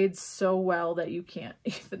fades so well that you can't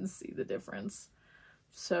even see the difference.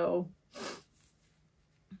 So,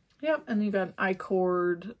 yep. And you got an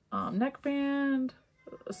I-cord neckband,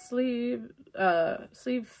 a sleeve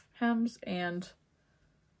hems, and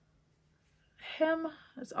hem.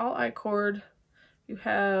 It's all I-cord. You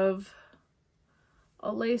have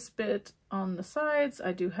a lace bit on the sides.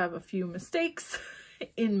 I do have a few mistakes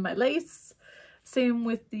in my lace. Same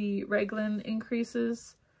with the raglan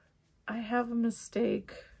increases. I have a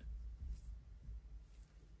mistake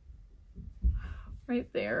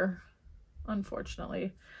right there,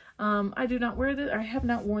 unfortunately. I do not wear this. I have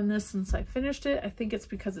not worn this since I finished it. I think it's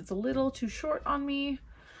because it's a little too short on me.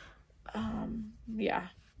 Yeah,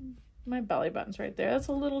 my belly button's right there. That's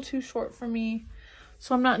a little too short for me.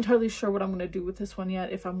 So I'm not entirely sure what I'm going to do with this one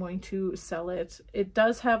yet, if I'm going to sell it. It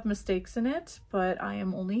does have mistakes in it, but I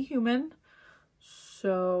am only human.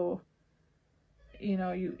 So, you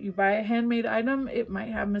know, you buy a handmade item, it might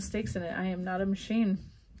have mistakes in it. I am not a machine.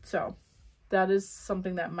 So that is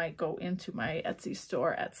something that might go into my Etsy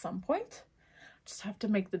store at some point. Just have to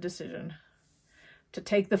make the decision to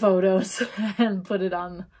take the photos and put it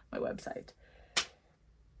on my website.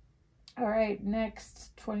 All right,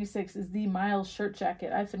 next 26 is the Miles shirt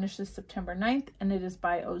jacket. I finished this September 9th, and it is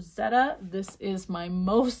by Ozetta. This is my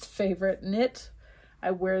most favorite knit.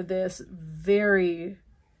 I wear this very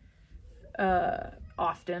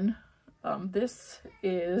often. This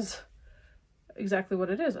is exactly what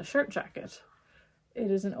it is, a shirt jacket.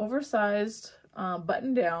 It is an oversized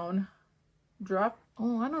button down drop.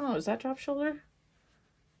 Oh, I don't know, is that drop shoulder?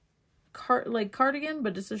 Like cardigan,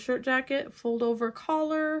 but it's a shirt jacket, fold over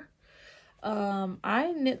collar.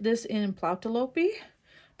 I knit this in Plautelope,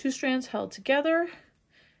 2 strands held together.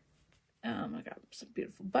 I got some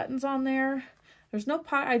beautiful buttons on there. There's no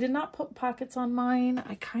I did not put pockets on mine.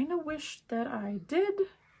 I kind of wish that I did.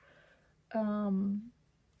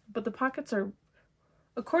 But the pockets are,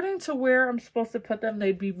 according to where I'm supposed to put them,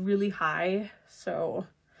 they'd be really high. So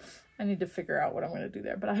I need to figure out what I'm going to do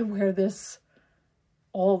there. But I wear this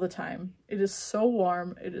all the time. It is so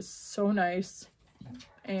warm. It is so nice.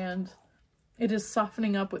 And it is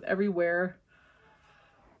softening up with every wear.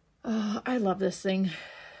 I love this thing.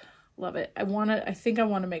 Love it. I think I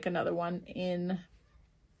want to make another one in,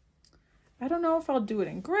 I don't know if I'll do it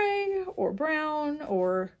in gray or brown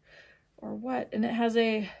or what. And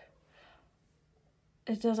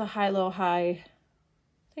it does a high, low, high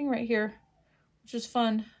thing right here, which is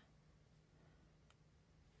fun.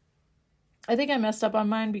 I think I messed up on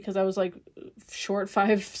mine because I was like short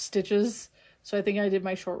 5 stitches. So I think I did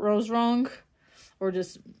my short rows wrong, or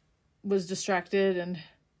just was distracted and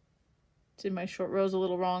did my short rows a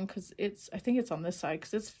little wrong, because I think it's on this side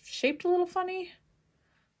because it's shaped a little funny.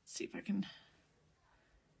 Let's see if I can,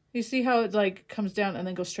 you see how it like comes down and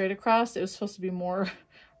then goes straight across? It was supposed to be more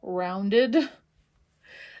rounded.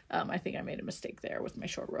 I think I made a mistake there with my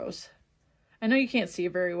short rows. I know you can't see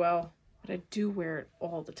it very well, but I do wear it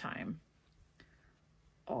all the time.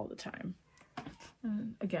 All the time.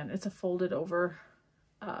 And again, it's a folded over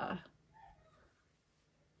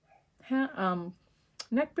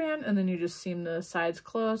neckband, and then you just seam the sides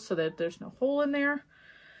closed so that there's no hole in there.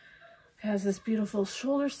 It has this beautiful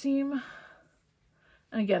shoulder seam.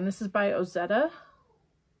 And again, this is by Ozetta.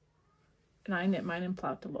 And I knit mine in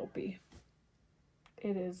Plautelope.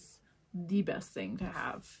 It is the best thing to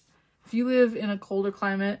have. If you live in a colder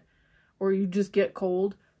climate or you just get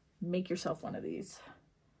cold, make yourself one of these.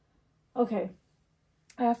 Okay.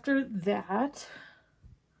 After that,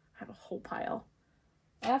 I have a whole pile.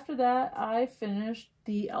 After that, I finished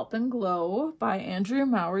the Alpenglow by Andrea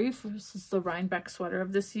Mowry. This is the Rhinebeck sweater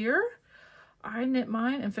of this year. I knit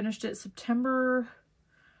mine and finished it September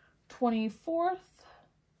 24th.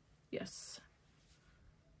 Yes.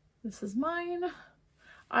 This is mine.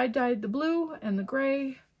 I dyed the blue and the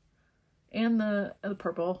gray and the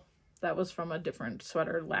purple. That was from a different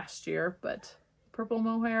sweater last year, but purple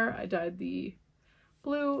mohair. I dyed the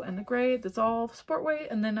blue and the gray. That's all sport weight.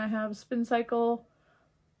 And then I have Spin Cycle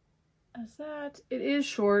as that. It is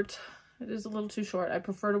short. It is a little too short. I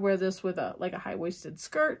prefer to wear this with a high-waisted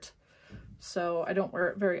skirt, so I don't wear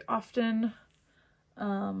it very often.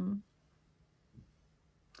 And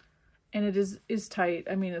it is tight.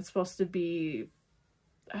 I mean, it's supposed to be,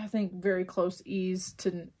 I think, very close ease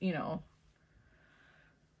to, you know,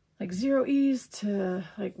 like 0 ease to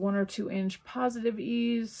like 1 or 2 inch positive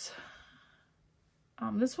ease.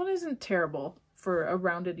 This one isn't terrible for a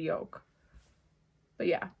rounded yoke, but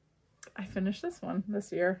yeah, I finished this one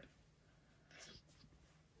this year.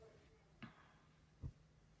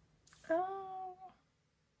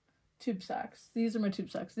 Tube socks. These are my tube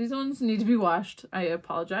socks. These ones need to be washed. I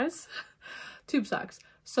apologize tube socks.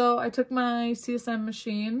 So I took my CSM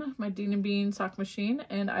machine, my Dean and Bean sock machine,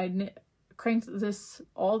 and I cranked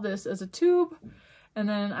all this as a tube, and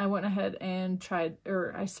then I went ahead and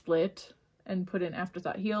I split and put in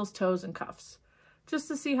afterthought heels, toes, and cuffs just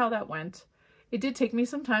to see how that went. It did take me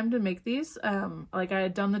some time to make these. Like I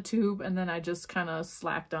had done the tube and then I just kind of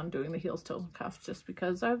slacked on doing the heels, toes, and cuffs just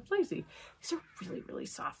because I was lazy. These are really, really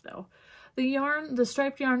soft though. The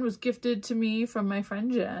striped yarn was gifted to me from my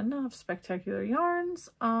friend Jen of Spectacular Yarns.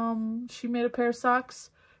 She made a pair of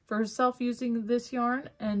socks for herself using this yarn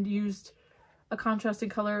and used a contrasting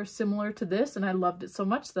color similar to this, and I loved it so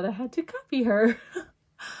much that I had to copy her.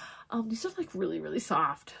 These are like really, really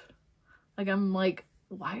soft. Like I'm like,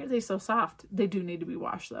 why are they so soft? They do need to be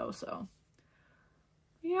washed though, so.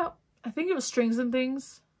 Yeah, I think it was Strings and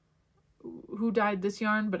Things who dyed this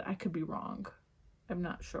yarn, but I could be wrong. I'm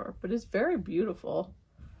not sure, but it's very beautiful.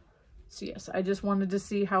 So yes, I just wanted to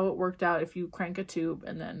see how it worked out if you crank a tube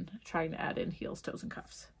and then trying to add in heels, toes, and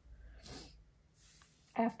cuffs.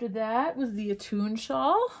 After that was the Attune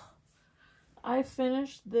shawl. I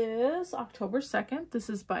finished this October 2nd. This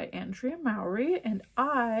is by Andrea Mowry, and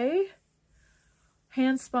I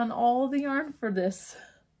hand spun all the yarn for this.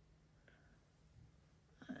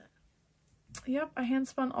 Yep, I hand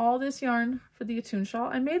spun all this yarn for the Attune shawl.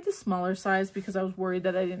 I made the smaller size because I was worried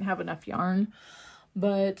that I didn't have enough yarn,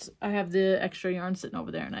 but I have the extra yarn sitting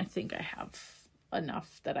over there, and I think I have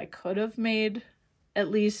enough that I could have made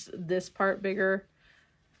at least this part bigger,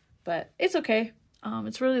 but it's okay.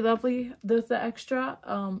 It's really lovely. The extra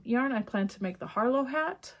yarn, I plan to make the Harlow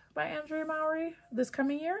hat by Andrea Mowry this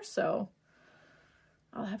coming year, so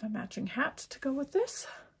I'll have a matching hat to go with this.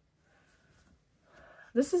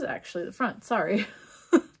 This is actually the front, sorry.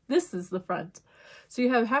 This is the front. So you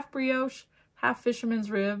have half brioche, half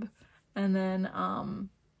fisherman's rib, and then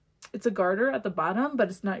it's a garter at the bottom, but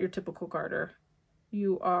it's not your typical garter.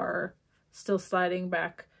 You are still sliding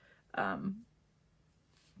back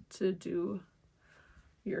to do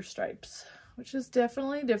your stripes, which is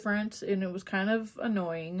definitely different, and it was kind of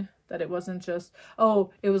annoying that it wasn't just,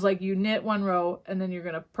 oh, it was like you knit one row and then you're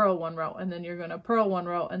gonna purl one row and then you're gonna purl one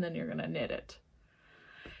row and then you're gonna knit it.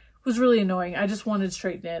 It was really annoying. I just wanted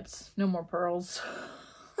straight knits, no more purls.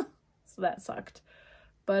 So that sucked.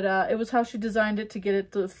 But it was how she designed it to get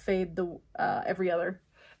it to fade the every other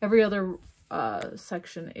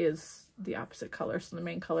section is the opposite color. So the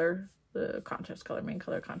main color, the contrast color, main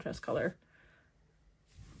color, contrast color.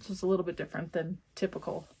 It's just a little bit different than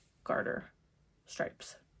typical garter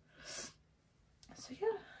stripes. So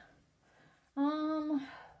yeah.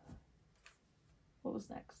 What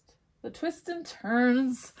was next? The Twists and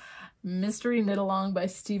Turns Mystery Knit Along by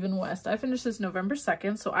Stephen West. I finished this November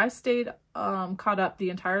 2nd, so I stayed caught up the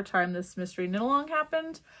entire time this Mystery Knit Along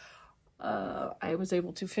happened. I was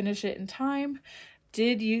able to finish it in time.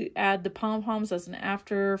 Did you add the pom-poms as an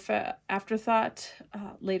afterthought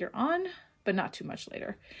later on, but not too much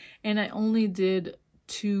later. And I only did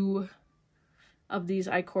 2 of these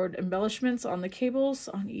I-cord embellishments on the cables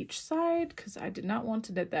on each side because I did not want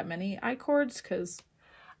to knit that many I-cords because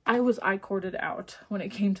I was I-corded out when it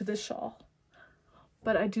came to this shawl.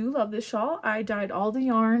 But I do love this shawl. I dyed all the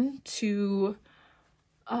yarn to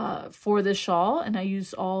for this shawl, and I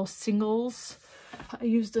used all singles. I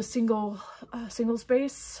used a single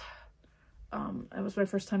space. It was my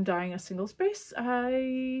first time dyeing a single space.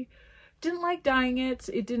 I didn't like dyeing it.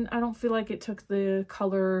 I don't feel like it took the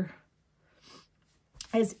color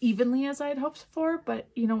as evenly as I had hoped for, but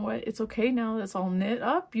you know what? It's okay now that it's all knit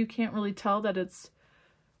up. You can't really tell that it's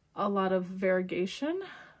a lot of variegation.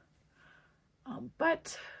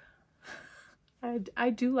 But I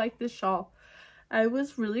do like this shawl. I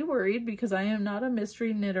was really worried because I am not a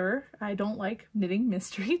mystery knitter. I don't like knitting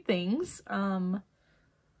mystery things. But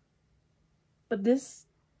this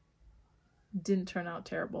didn't turn out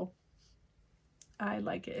terrible. I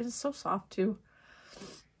like it. It's so soft too.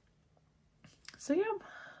 So yeah,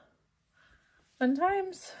 fun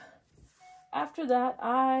times. After that,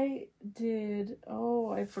 I did,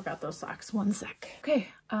 oh, I forgot those socks. One sec. Okay,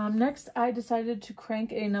 next I decided to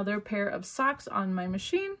crank another pair of socks on my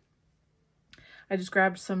machine. I just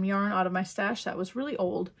grabbed some yarn out of my stash that was really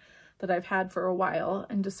old that I've had for a while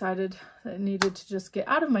and decided that it needed to just get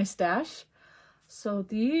out of my stash. So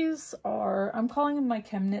these are, I'm calling them my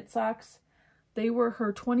Chem Knit socks. They were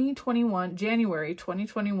her January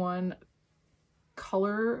 2021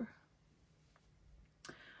 color,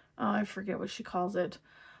 I forget what she calls it.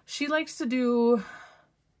 She likes to do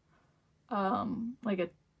like a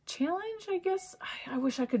challenge, I guess. I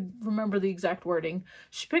wish I could remember the exact wording.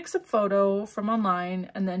 She picks a photo from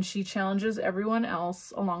online and then she challenges everyone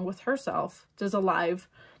else along with herself. Does a live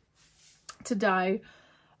to dye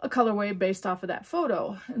a colorway based off of that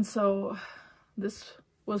photo. And so this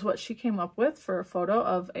was what she came up with for a photo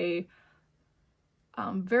of a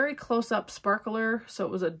very close-up sparkler. So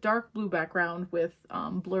it was a dark blue background with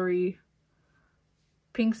blurry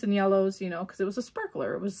pinks and yellows, you know, because it was a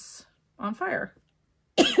sparkler. It was on fire.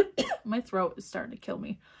 My throat is starting to kill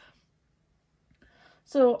me.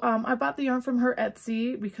 So I bought the yarn from her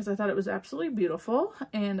Etsy because I thought it was absolutely beautiful,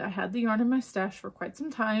 and I had the yarn in my stash for quite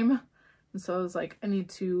some time, and so I was like, I need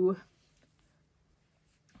to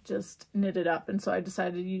just knit it up. And so I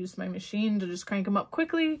decided to use my machine to just crank them up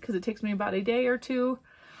quickly because it takes me about a day or two.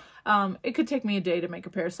 It could take me a day to make a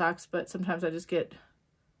pair of socks, but sometimes I just get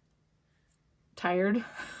tired.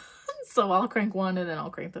 So I'll crank one and then I'll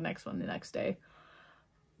crank the next one the next day.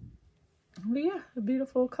 But yeah, a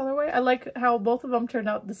beautiful colorway. I like how both of them turned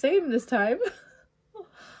out the same this time.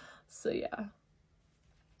 So yeah,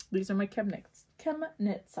 these are my chem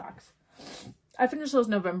knit socks. I finished those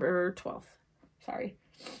November 12th. Sorry.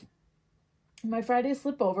 My Friday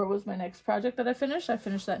slipover was my next project that I finished. I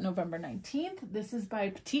finished that November 19th. This is by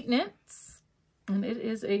Petite Knits, and it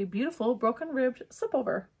is a beautiful broken ribbed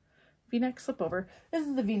slipover. V-neck slipover. This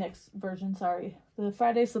is the V-neck version, sorry. The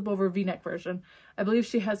Friday slipover V-neck version. I believe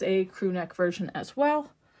she has a crew neck version as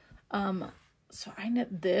well. So I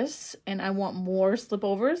knit this, and I want more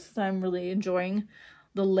slipovers. I'm really enjoying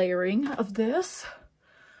the layering of this.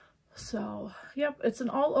 So, yep, it's an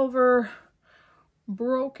all-over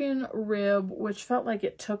broken rib, which felt like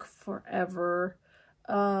it took forever.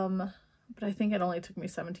 But I think it only took me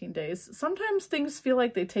 17 days. Sometimes things feel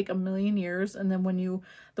like they take a million years, and then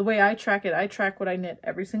the way I track it, I track what I knit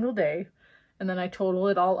every single day, and then I total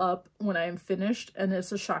it all up when I am finished, and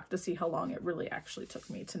it's a shock to see how long it really actually took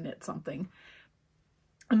me to knit something.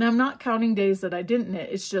 And I'm not counting days that I didn't knit,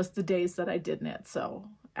 it's just the days that I did knit, so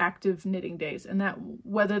active knitting days. And that,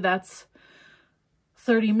 whether that's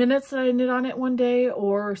 30 minutes that I knit on it one day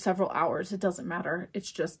or several hours, it doesn't matter.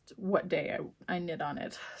 It's just what day I knit on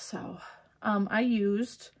it. So I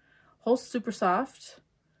used whole super soft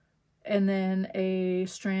and then a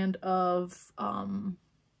strand of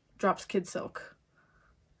Drops Kid Silk.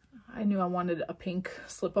 I knew I wanted a pink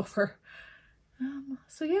slipover.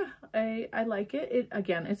 So yeah, I like it.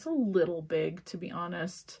 Again, it's a little big, to be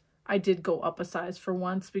honest. I did go up a size for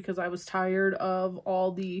once because I was tired of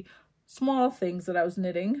all the small things that I was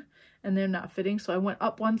knitting and they're not fitting. So I went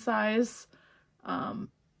up one size.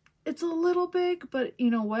 It's a little big, but you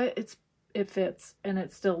know what? It fits and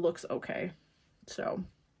it still looks okay. So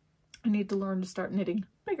I need to learn to start knitting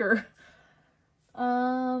bigger.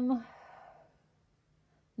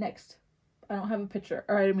 Next, I don't have a picture,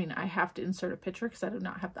 or I mean, I have to insert a picture because I do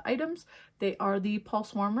not have the items. They are the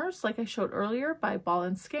pulse warmers, like I showed earlier, by Ball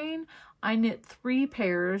and Skein. I knit 3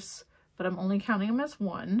 pairs, but I'm only counting them as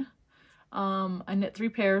one. I knit 3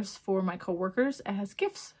 pairs for my coworkers as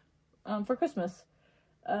gifts for Christmas.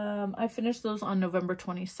 I finished those on November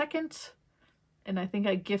 22nd, and I think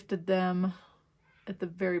I gifted them at the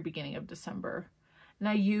very beginning of December. And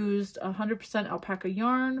I used 100% alpaca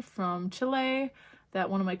yarn from Chile that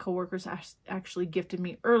one of my coworkers actually gifted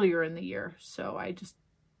me earlier in the year. So I just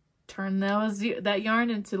turned that yarn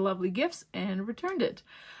into lovely gifts and returned it.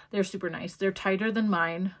 They're super nice. They're tighter than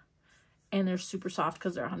mine, and they're super soft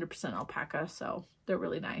because they're 100% alpaca, so they're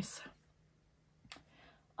really nice.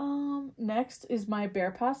 Next is my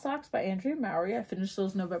Bear Paw socks by Andrea Mowry. I finished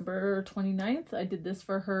those November 29th. I did this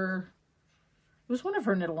for her. It was one of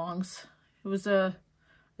her knit-alongs. It was a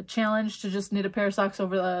challenge to just knit a pair of socks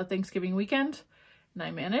over the Thanksgiving weekend, and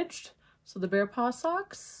I managed. So the Bear Paw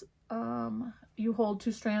socks, you hold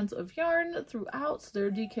 2 strands of yarn throughout, so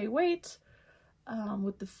they're DK weight,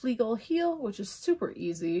 with the Fleagle heel, which is super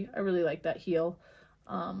easy. I really like that heel.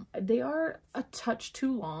 They are a touch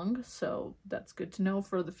too long, so that's good to know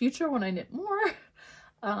for the future when I knit more.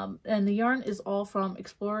 And the yarn is all from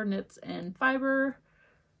Explorer Knits and Fiber.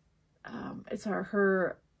 It's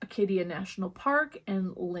her Acadia National Park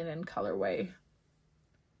and linen colorway.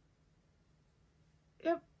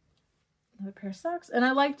 Yep, another pair of socks. And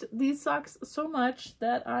I liked these socks so much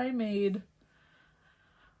that I made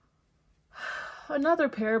another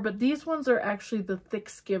pair, but these ones are actually the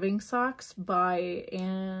Thicksgiving socks by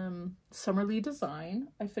Summerlee Design.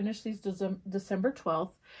 I finished these December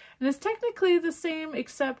 12th, and it's technically the same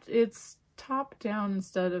except it's top down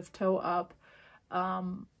instead of toe up.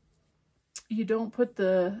 You don't put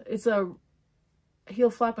it's a heel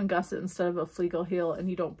flap and gusset instead of a Fleagle heel, and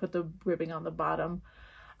you don't put the ribbing on the bottom.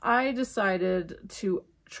 I decided to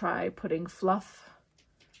try putting fluff.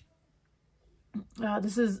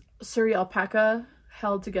 This is Surrey alpaca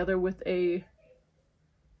held together with a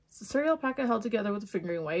serial alpaca held together with the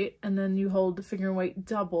fingering weight, and then you hold the fingering weight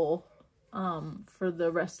double for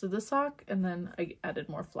the rest of the sock, and then I added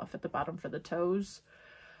more fluff at the bottom for the toes.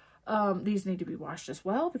 These need to be washed as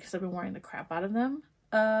well because I've been wearing the crap out of them.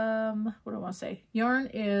 What do I want to say? Yarn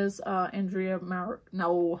is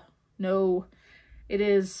it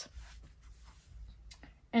is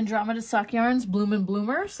Andromeda Sock Yarns Bloom and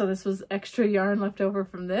Bloomer. So this was extra yarn left over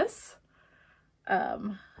from this.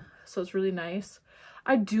 So it's really nice.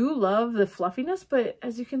 I do love the fluffiness, but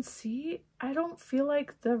as you can see, I don't feel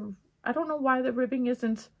like I don't know why the ribbing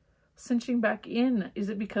isn't cinching back in. Is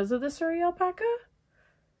it because of the Suri alpaca?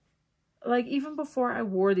 Like, even before I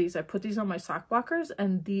wore these, I put these on my sock blockers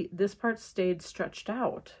and this part stayed stretched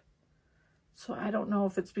out. So I don't know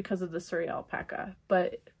if it's because of the Suri alpaca,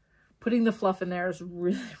 but putting the fluff in there is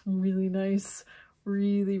really, really nice.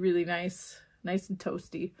 Really, really nice. Nice and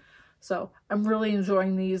toasty. So I'm really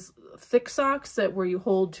enjoying these thick socks where you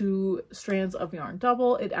hold 2 strands of yarn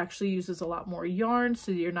double. It actually uses a lot more yarn,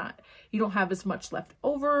 so you don't have as much left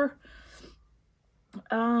over.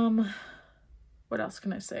 What else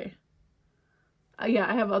can I say? Yeah,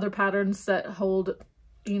 I have other patterns that hold,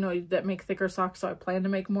 that make thicker socks, so I plan to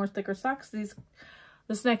make more thicker socks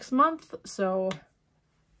this next month. So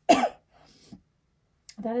that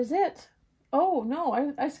is it. Oh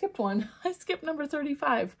no, I skipped one. I skipped number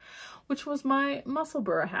 35, which was my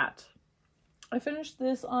Musselburgh hat. I finished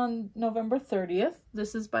this on November 30th.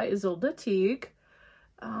 This is by Isolde Teague.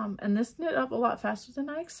 And this knit up a lot faster than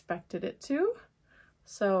I expected it to.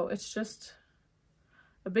 So it's just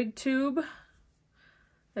a big tube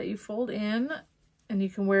that you fold in, and you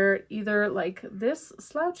can wear it either like this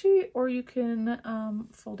slouchy, or you can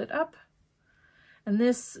fold it up. And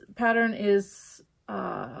this pattern is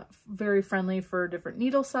very friendly for different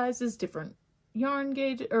needle sizes, different yarn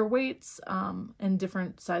gauge or weights, and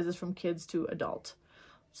different sizes from kids to adult.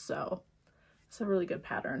 So it's a really good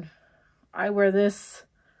pattern. I wear this,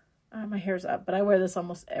 my hair's up, but I wear this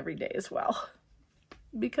almost every day as well,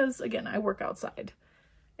 because again, I work outside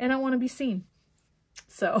and I want to be seen.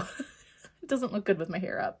 So it doesn't look good with my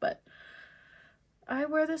hair up, but I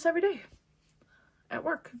wear this every day at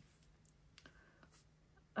work.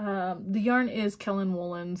 The yarn is Kellen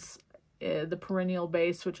Woolen's, the perennial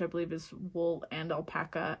base, which I believe is wool and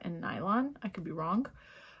alpaca and nylon. I could be wrong.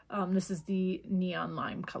 This is the neon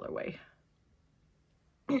lime colorway.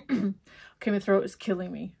 Okay, my throat is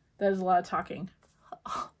killing me. That is a lot of talking.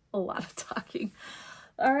 A lot of talking.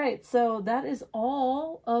 All right, so that is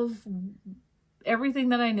all of everything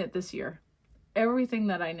that I knit this year. Everything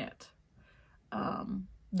that I knit.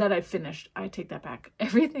 That I finished. I take that back.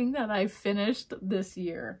 Everything that I finished this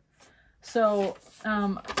year. So,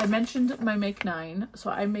 I mentioned my Make 9. So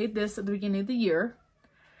I made this at the beginning of the year.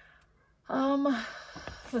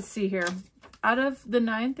 Let's see here. Out of the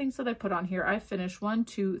 9 things that I put on here, I finished 1,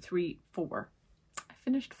 2, 3, 4. I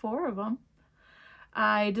finished 4 of them.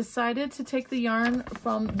 I decided to take the yarn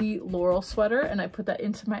from the Laurel sweater and I put that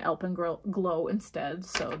into my Alpenglow instead.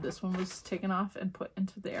 So this one was taken off and put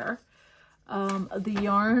into there. The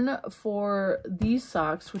yarn for these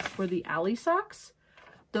socks, which were the Alley socks,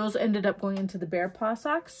 those ended up going into the Bear Paw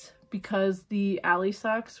socks because the Alley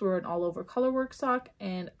socks were an all over colorwork sock,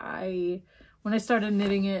 and when I started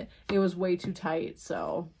knitting it, it was way too tight,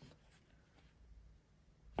 so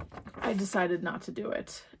I decided not to do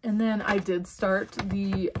it. And then I did start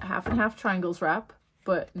the half and half triangles wrap,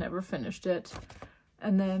 but never finished it.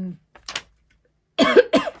 And then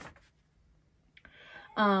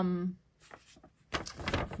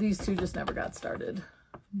these 2 just never got started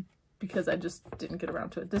because I just didn't get around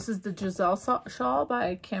to it. This is the Giselle shawl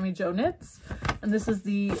by Cami Jo Knits, and this is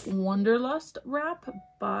the Wonderlust wrap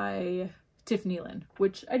by Tiffany Lynn,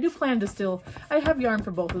 which I do plan to still, I have yarn for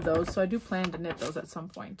both of those, so I do plan to knit those at some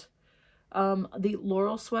point. The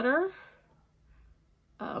Laurel sweater,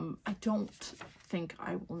 I don't think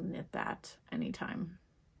I will knit that anytime.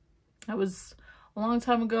 That was a long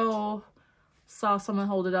time ago, saw someone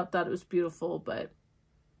hold it up, thought it was beautiful, but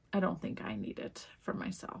I don't think I need it for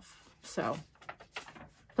myself. So,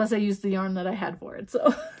 plus I used the yarn that I had for it,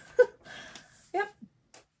 so yep.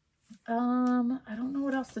 I don't know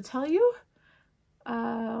what else to tell you.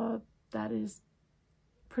 That is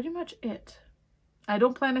pretty much it. I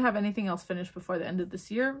don't plan to have anything else finished before the end of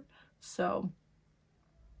this year, so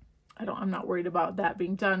I'm not worried about that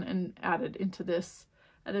being done and added into this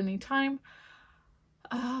at any time.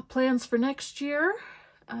 Plans for next year.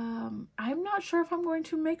 I'm not sure if I'm going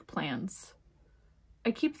to make plans. I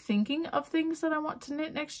keep thinking of things that I want to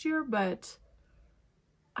knit next year, but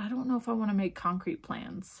I don't know if I want to make concrete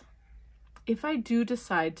plans. If I do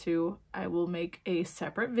decide to, I will make a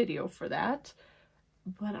separate video for that.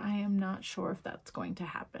 but I am not sure if that's going to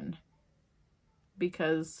happen,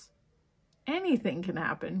 because anything can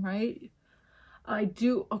happen, right?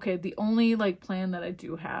 Okay, the only like plan that I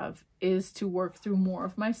do have is to work through more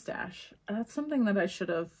of my stash. That's something that I should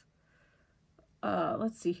have,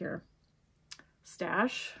 let's see here.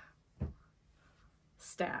 Stash.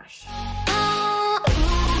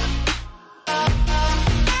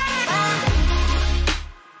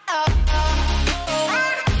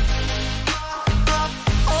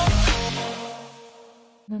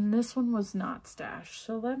 Then this one was not stash.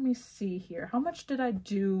 So let me see here. How much did I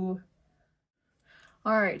do?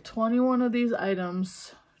 All right, 21 of these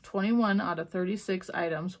items, 21 out of 36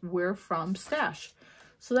 items were from stash.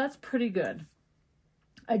 So that's pretty good.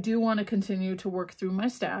 I do want to continue to work through my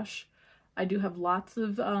stash. I do have lots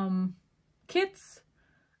of kits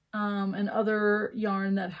and other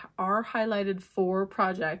yarn that are highlighted for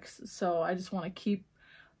projects. So I just want to keep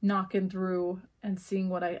knocking through and seeing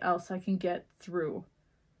what else I can get through.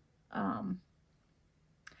 And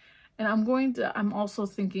I'm also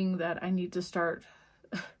thinking that I need to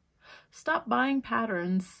stop buying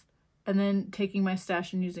patterns and then taking my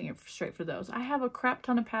stash and using it straight for those. I have a crap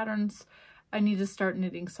ton of patterns. I need to start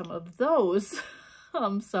knitting some of those.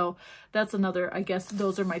 So that's another, I guess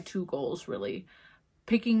those are my two goals really.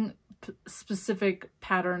 Picking specific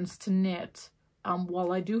patterns to knit.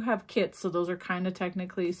 While I do have kits, so those are kind of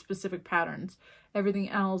technically specific patterns. Everything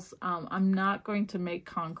else, I'm not going to make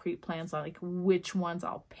concrete plans on like which ones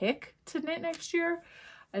I'll pick to knit next year.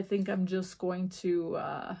 I think I'm just going to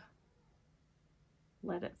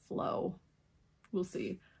let it flow. We'll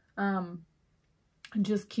see. And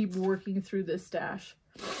just keep working through this stash,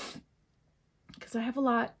 because I have a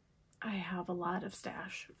lot of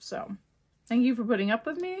stash. So thank you for putting up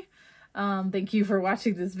with me. Thank you for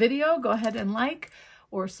watching this video. Go ahead and like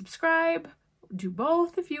or subscribe. Do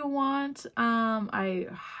both if you want. I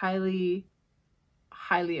highly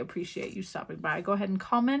appreciate you stopping by. Go ahead and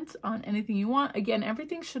comment on anything you want. Again,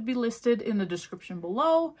 everything should be listed in the description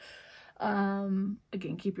below.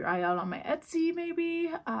 Again, keep your eye out on my Etsy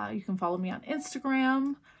maybe. You can follow me on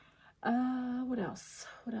Instagram. What else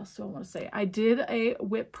do I want to say? I did a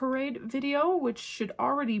whip parade video, which should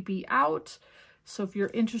already be out. So if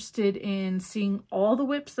you're interested in seeing all the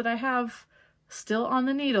whips that I have still on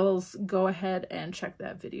the needles, go ahead and check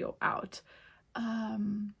that video out. I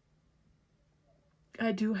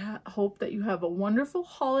do hope that you have a wonderful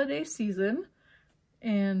holiday season,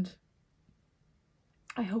 and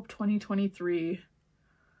I hope 2023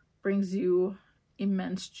 brings you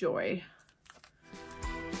immense joy.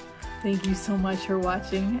 Thank you so much for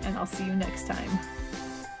watching, and I'll see you next time.